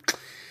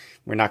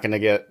 we're not going to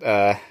get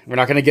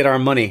our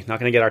money, not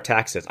going to get our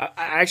taxes. I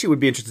actually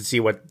would be interested to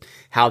see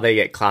how they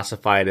get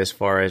classified as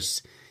far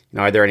as,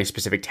 are there any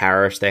specific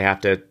tariffs they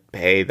have to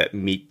pay that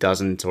meat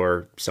doesn't,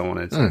 or so on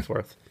and so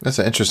forth. That's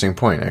an interesting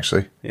point,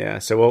 actually. Yeah,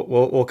 so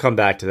we'll come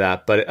back to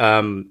that, but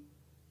I'm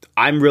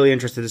really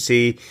interested to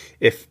see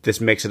if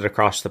this makes it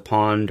across the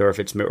pond, or if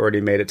it's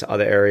already made it to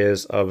other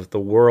areas of the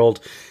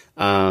world.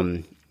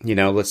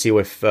 Let's see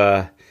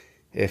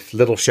if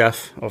Little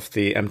Chef of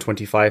the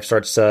M25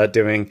 starts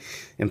doing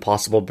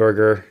Impossible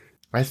Burger.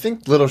 I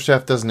think Little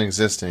Chef doesn't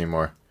exist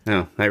anymore.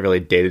 No, that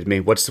really dated me.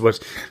 What's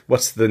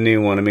the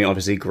new one? I mean,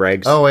 obviously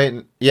Greg's. Oh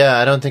wait, yeah,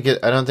 I don't think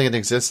it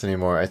exists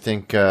anymore. I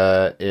think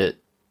it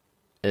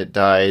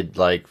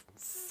died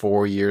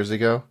 4 years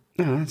ago.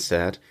 Oh, that's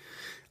sad.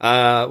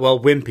 Well,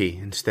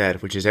 Wimpy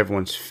instead, which is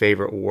everyone's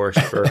favorite worst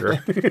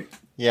burger.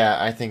 Yeah,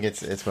 I think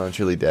it's well and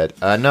truly dead.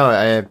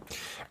 No,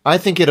 I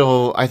think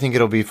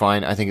it'll be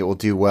fine. I think it will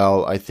do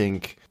well. I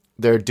think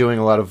they're doing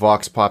a lot of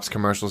Vox Pops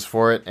commercials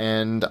for it,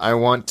 and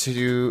if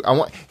you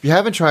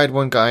haven't tried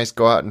one, guys,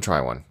 go out and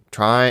try one.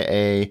 Try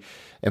a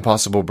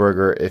Impossible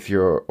Burger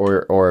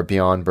or a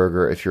Beyond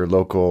Burger if your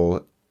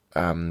local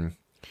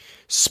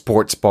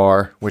sports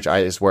bar, which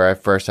is where I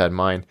first had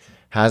mine,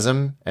 has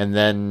them, and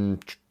then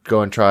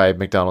go and try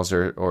McDonald's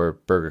or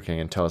Burger King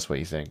and tell us what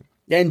you think.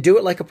 Yeah, and do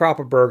it like a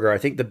proper burger. I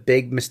think the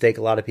big mistake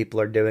a lot of people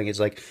are doing is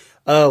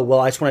oh, well,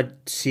 I just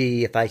want to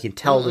see if I can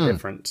tell the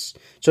difference.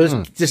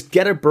 So just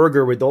get a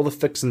burger with all the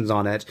fixings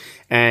on it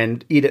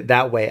and eat it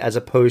that way, as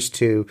opposed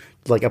to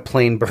a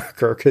plain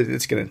burger, because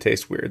it's going to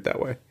taste weird that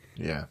way.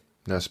 Yeah,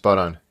 no, spot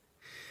on.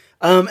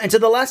 And so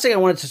the last thing I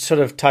wanted to sort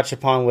of touch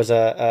upon was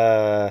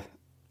a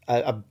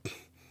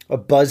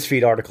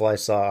BuzzFeed article I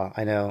saw.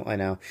 I know,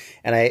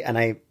 and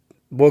I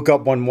woke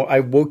up one more.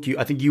 I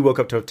think you woke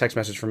up to a text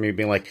message from me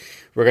being like,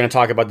 "We're going to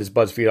talk about this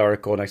BuzzFeed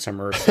article next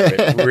summer."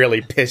 It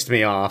really pissed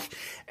me off,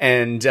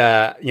 and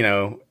I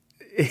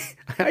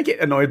get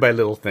annoyed by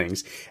little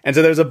things. And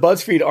so there's a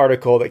BuzzFeed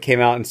article that came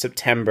out in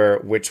September,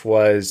 which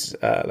was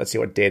let's see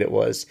what date it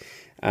was.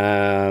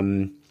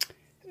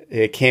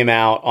 It came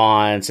out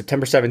on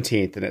September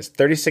 17th, and it's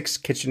 36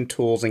 kitchen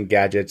tools and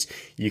gadgets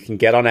you can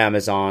get on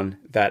Amazon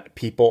that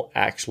people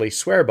actually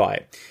swear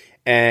by.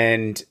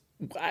 And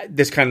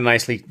this kind of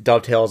nicely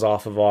dovetails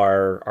off of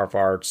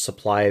our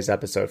supplies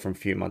episode from a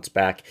few months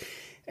back.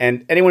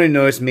 And anyone who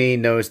knows me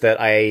knows that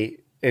I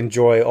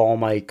enjoy all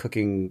my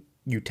cooking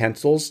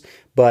utensils,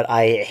 but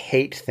I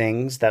hate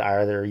things that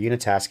are either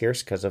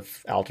unitaskers because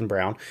of Alton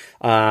Brown,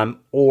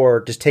 or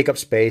just take up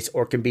space,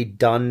 or can be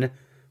done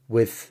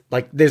with,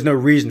 there's no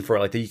reason for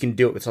it, that you can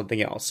do it with something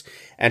else.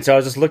 And so I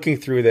was just looking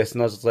through this, and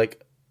I was just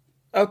like,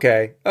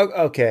 okay,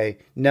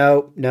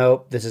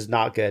 no, this is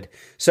not good.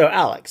 So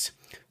Alex,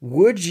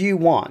 would you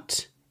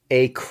want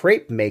a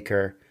crepe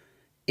maker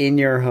in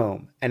your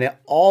home? And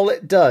all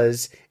it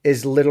does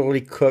is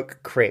literally cook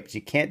crepes.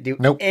 You can't do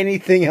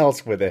anything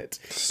else with it.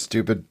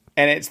 Stupid.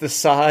 And it's the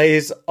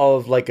size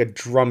of a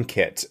drum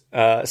kit.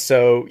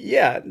 So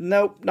yeah,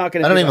 nope, not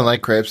going to. I don't even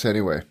like crepes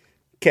anyway.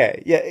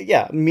 Okay,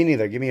 yeah, me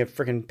neither. Give me a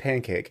freaking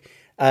pancake.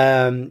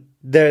 The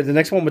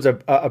next one was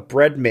a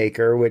bread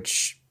maker,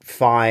 which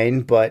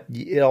fine, but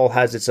it all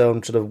has its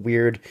own sort of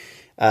weird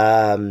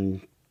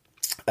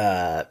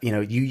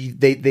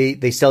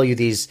they sell you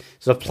these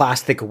sort of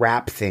plastic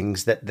wrap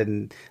things that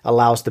then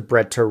allows the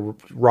bread to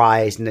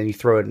rise, and then you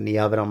throw it in the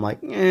oven. I'm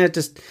like,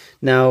 just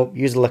no.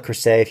 Use a Le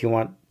Creuset if you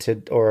want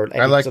to, or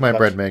I like my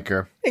bread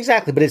maker.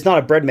 Exactly, but it's not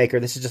a bread maker.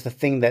 This is just a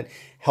thing that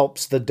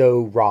helps the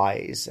dough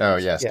rise. Oh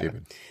yeah,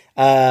 stupid.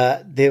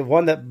 The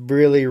one that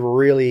really,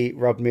 really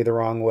rubbed me the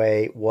wrong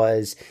way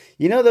was,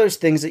 those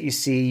things that you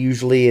see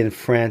usually in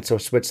France or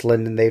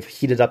Switzerland, and they've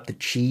heated up the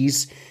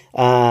cheese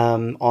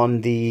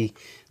on the.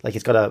 Like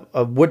it's got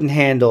a wooden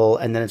handle,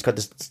 and then it's got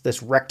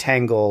this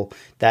rectangle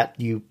that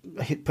you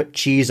put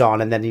cheese on,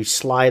 and then you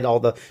slide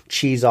all the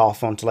cheese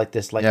off onto like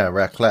this.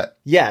 Raclette.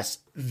 Yes,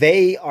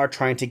 they are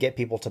trying to get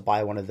people to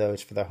buy one of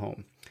those for their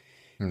home.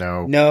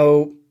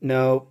 No,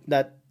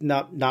 that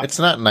not. It's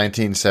not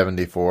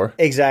 1974.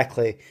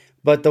 Exactly,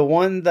 but the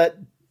one that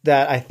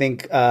I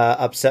think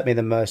upset me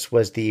the most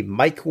was the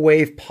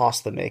microwave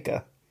pasta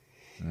maker.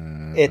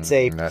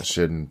 That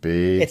shouldn't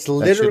be. It's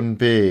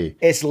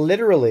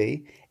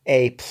literally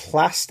a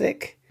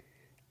plastic,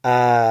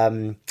 what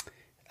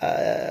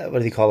do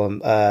they call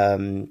them?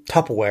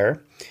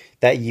 Tupperware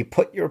that you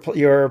put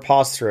your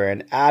pasta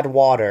in, add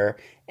water,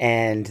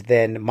 and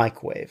then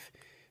microwave.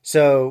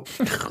 So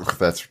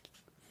that's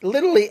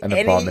literally an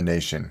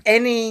abomination.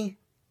 Any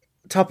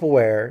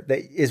Tupperware that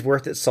is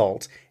worth its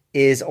salt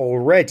is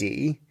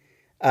already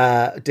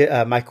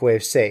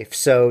microwave safe.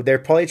 So they're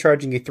probably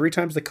charging you 3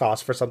 times the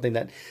cost for something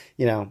that,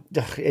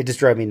 it just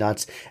drove me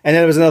nuts. And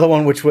then there was another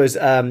one, which was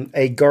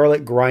a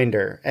garlic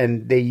grinder,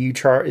 and you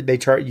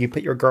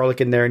put your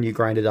garlic in there and you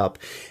grind it up.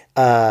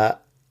 And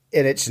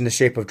it's in the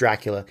shape of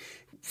Dracula.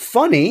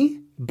 Funny,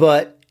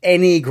 but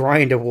any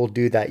grinder will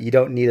do that. You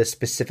don't need a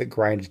specific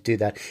grinder to do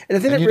that.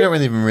 And you don't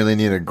even really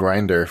need a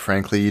grinder,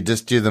 frankly. You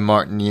just do the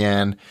Martin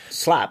Yan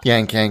slap.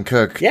 Yan Can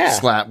Cook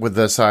slap with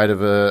the side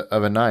of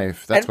a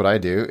knife. That's what I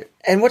do.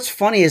 And what's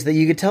funny is that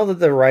you could tell that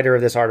the writer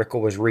of this article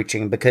was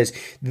reaching, because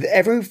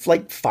every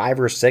 5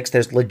 or 6,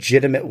 there's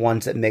legitimate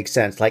ones that make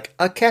sense, like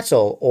a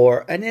kettle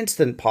or an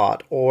Instant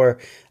Pot or,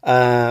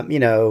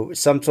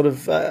 some sort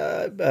of,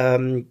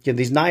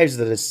 these knives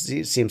that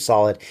seem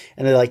solid.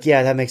 And they're like,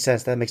 yeah, that makes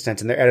sense. That makes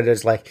sense. And their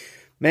editor's like,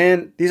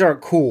 man, these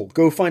aren't cool.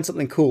 Go find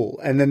something cool.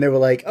 And then they were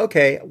like,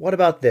 okay, what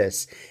about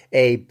this?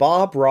 A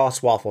Bob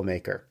Ross waffle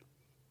maker.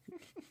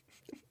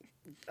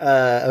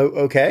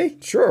 Okay,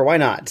 sure. Why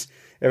not?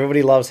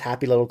 Everybody loves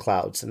happy little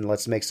clouds, and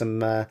let's make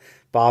some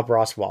Bob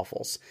Ross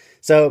waffles.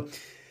 So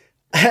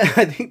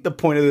I think the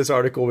point of this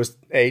article was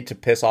A, to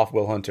piss off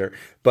Will Hunter,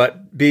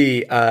 but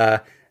B,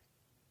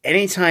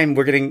 anytime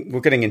we're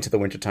getting into the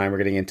wintertime, we're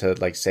getting into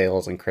like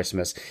sales and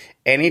Christmas.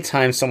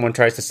 Anytime someone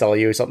tries to sell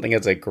you something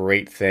as a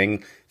great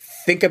thing,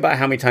 think about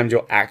how many times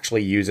you'll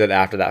actually use it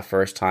after that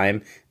first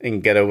time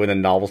and get over the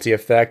novelty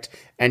effect,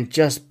 and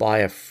just buy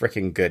a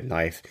freaking good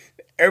knife.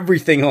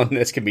 Everything on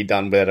this can be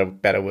done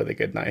better with a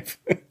good knife.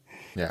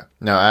 Yeah,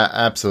 no,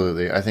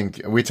 absolutely. I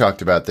think we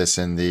talked about this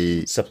in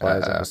the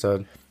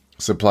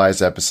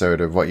supplies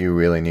episode of what you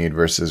really need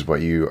versus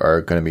what you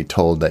are going to be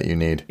told that you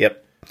need.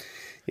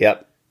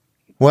 Yep.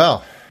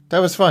 Well, that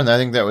was fun. I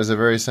think that was a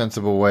very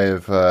sensible way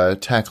of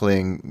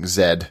tackling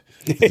Zed.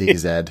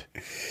 DZ.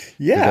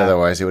 Yeah.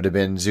 Otherwise, it would have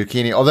been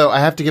zucchini. Although I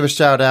have to give a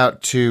shout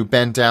out to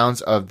Ben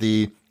Downs of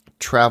the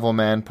Travel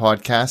Man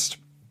podcast,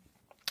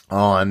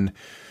 on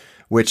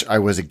which I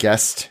was a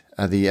guest.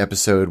 The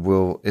episode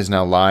is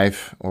now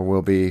live, or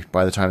will be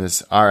by the time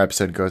our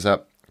episode goes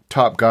up.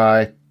 Top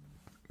guy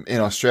in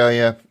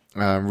Australia.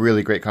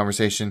 Really great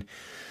conversation.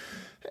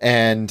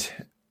 And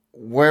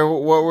what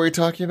were we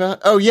talking about?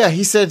 Oh yeah,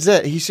 he said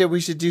that. He said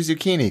we should do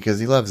zucchini because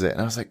he loves it.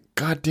 And I was like,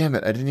 God damn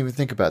it, I didn't even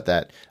think about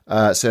that.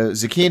 So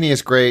zucchini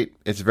is great.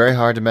 It's very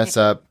hard to mess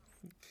up.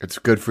 It's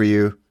good for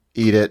you.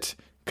 Eat it,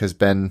 because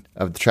Ben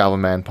of the Travel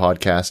Man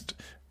podcast,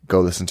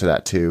 go listen to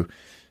that too,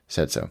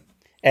 said so.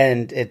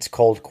 And it's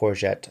called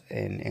courgette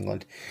in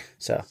England.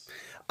 So,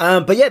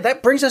 but yeah,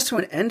 that brings us to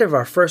an end of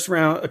our first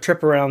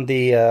trip around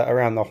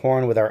the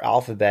horn with our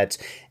alphabets.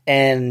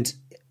 And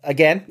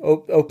again,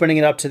 opening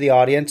it up to the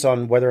audience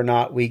on whether or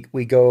not we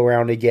go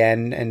around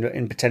again and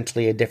in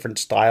potentially a different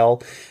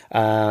style.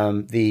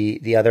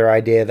 The other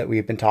idea that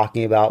we've been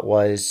talking about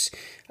was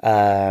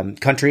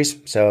countries.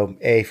 So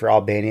A, for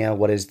Albania,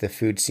 what is the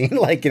food scene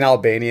like in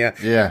Albania?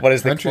 Yeah, what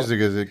is countries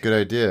is a good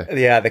idea.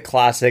 Yeah, the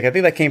classic. I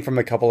think that came from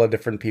a couple of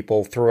different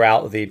people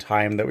throughout the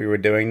time that we were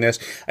doing this.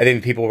 I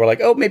think people were like,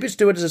 oh, maybe let's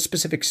do it as a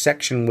specific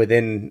section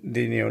within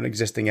the an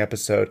existing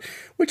episode,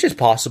 which is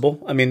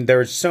possible. I mean, there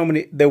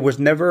was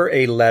never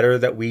a letter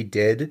that we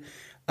did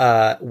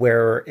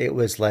where it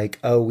was like,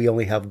 oh, we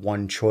only have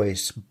one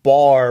choice,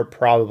 bar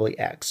probably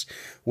X,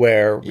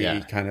 where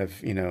we kind of,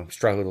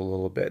 struggled a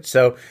little bit.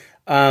 So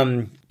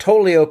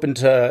totally open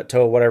to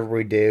whatever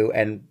we do,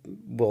 and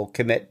we'll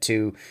commit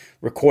to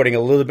recording a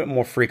little bit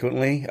more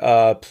frequently.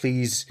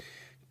 Please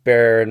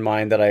bear in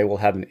mind that I will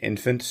have an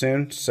infant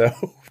soon, so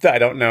I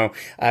don't know.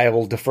 I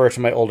will defer to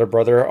my older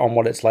brother on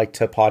what it's like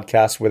to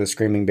podcast with a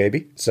screaming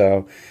baby.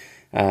 So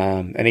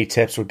any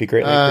tips would be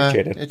greatly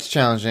appreciated. It's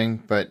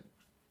challenging, but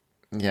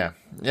yeah,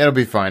 it'll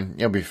be fine.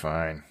 You'll be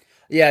fine.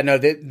 Yeah, no,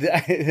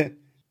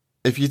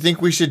 if you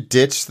think we should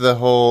ditch the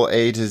whole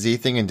A to Z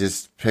thing and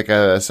just pick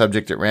a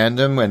subject at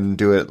random and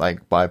do it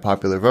like by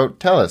popular vote,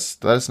 tell us.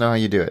 Let us know how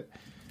you do it.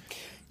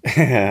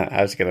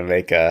 I was going to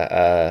make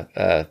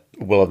a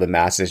will of the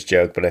masses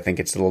joke, but I think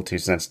it's a little too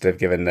sensitive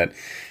given that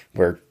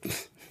we're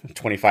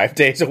 25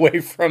 days away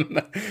from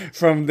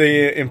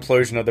the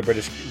implosion of the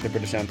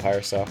British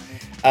Empire. So,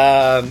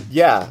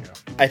 yeah,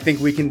 I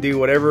think we can do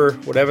whatever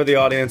the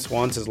audience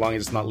wants as long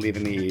as it's not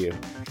leaving the EU.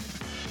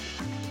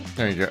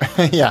 There you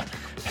go. Yeah.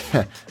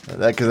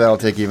 Because that'll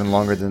take even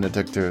longer than it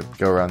took to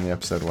go around the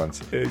episode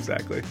once.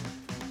 Exactly.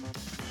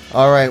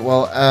 All right.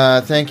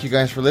 Well, thank you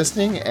guys for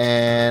listening.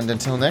 And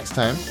until next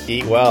time.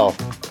 Eat well.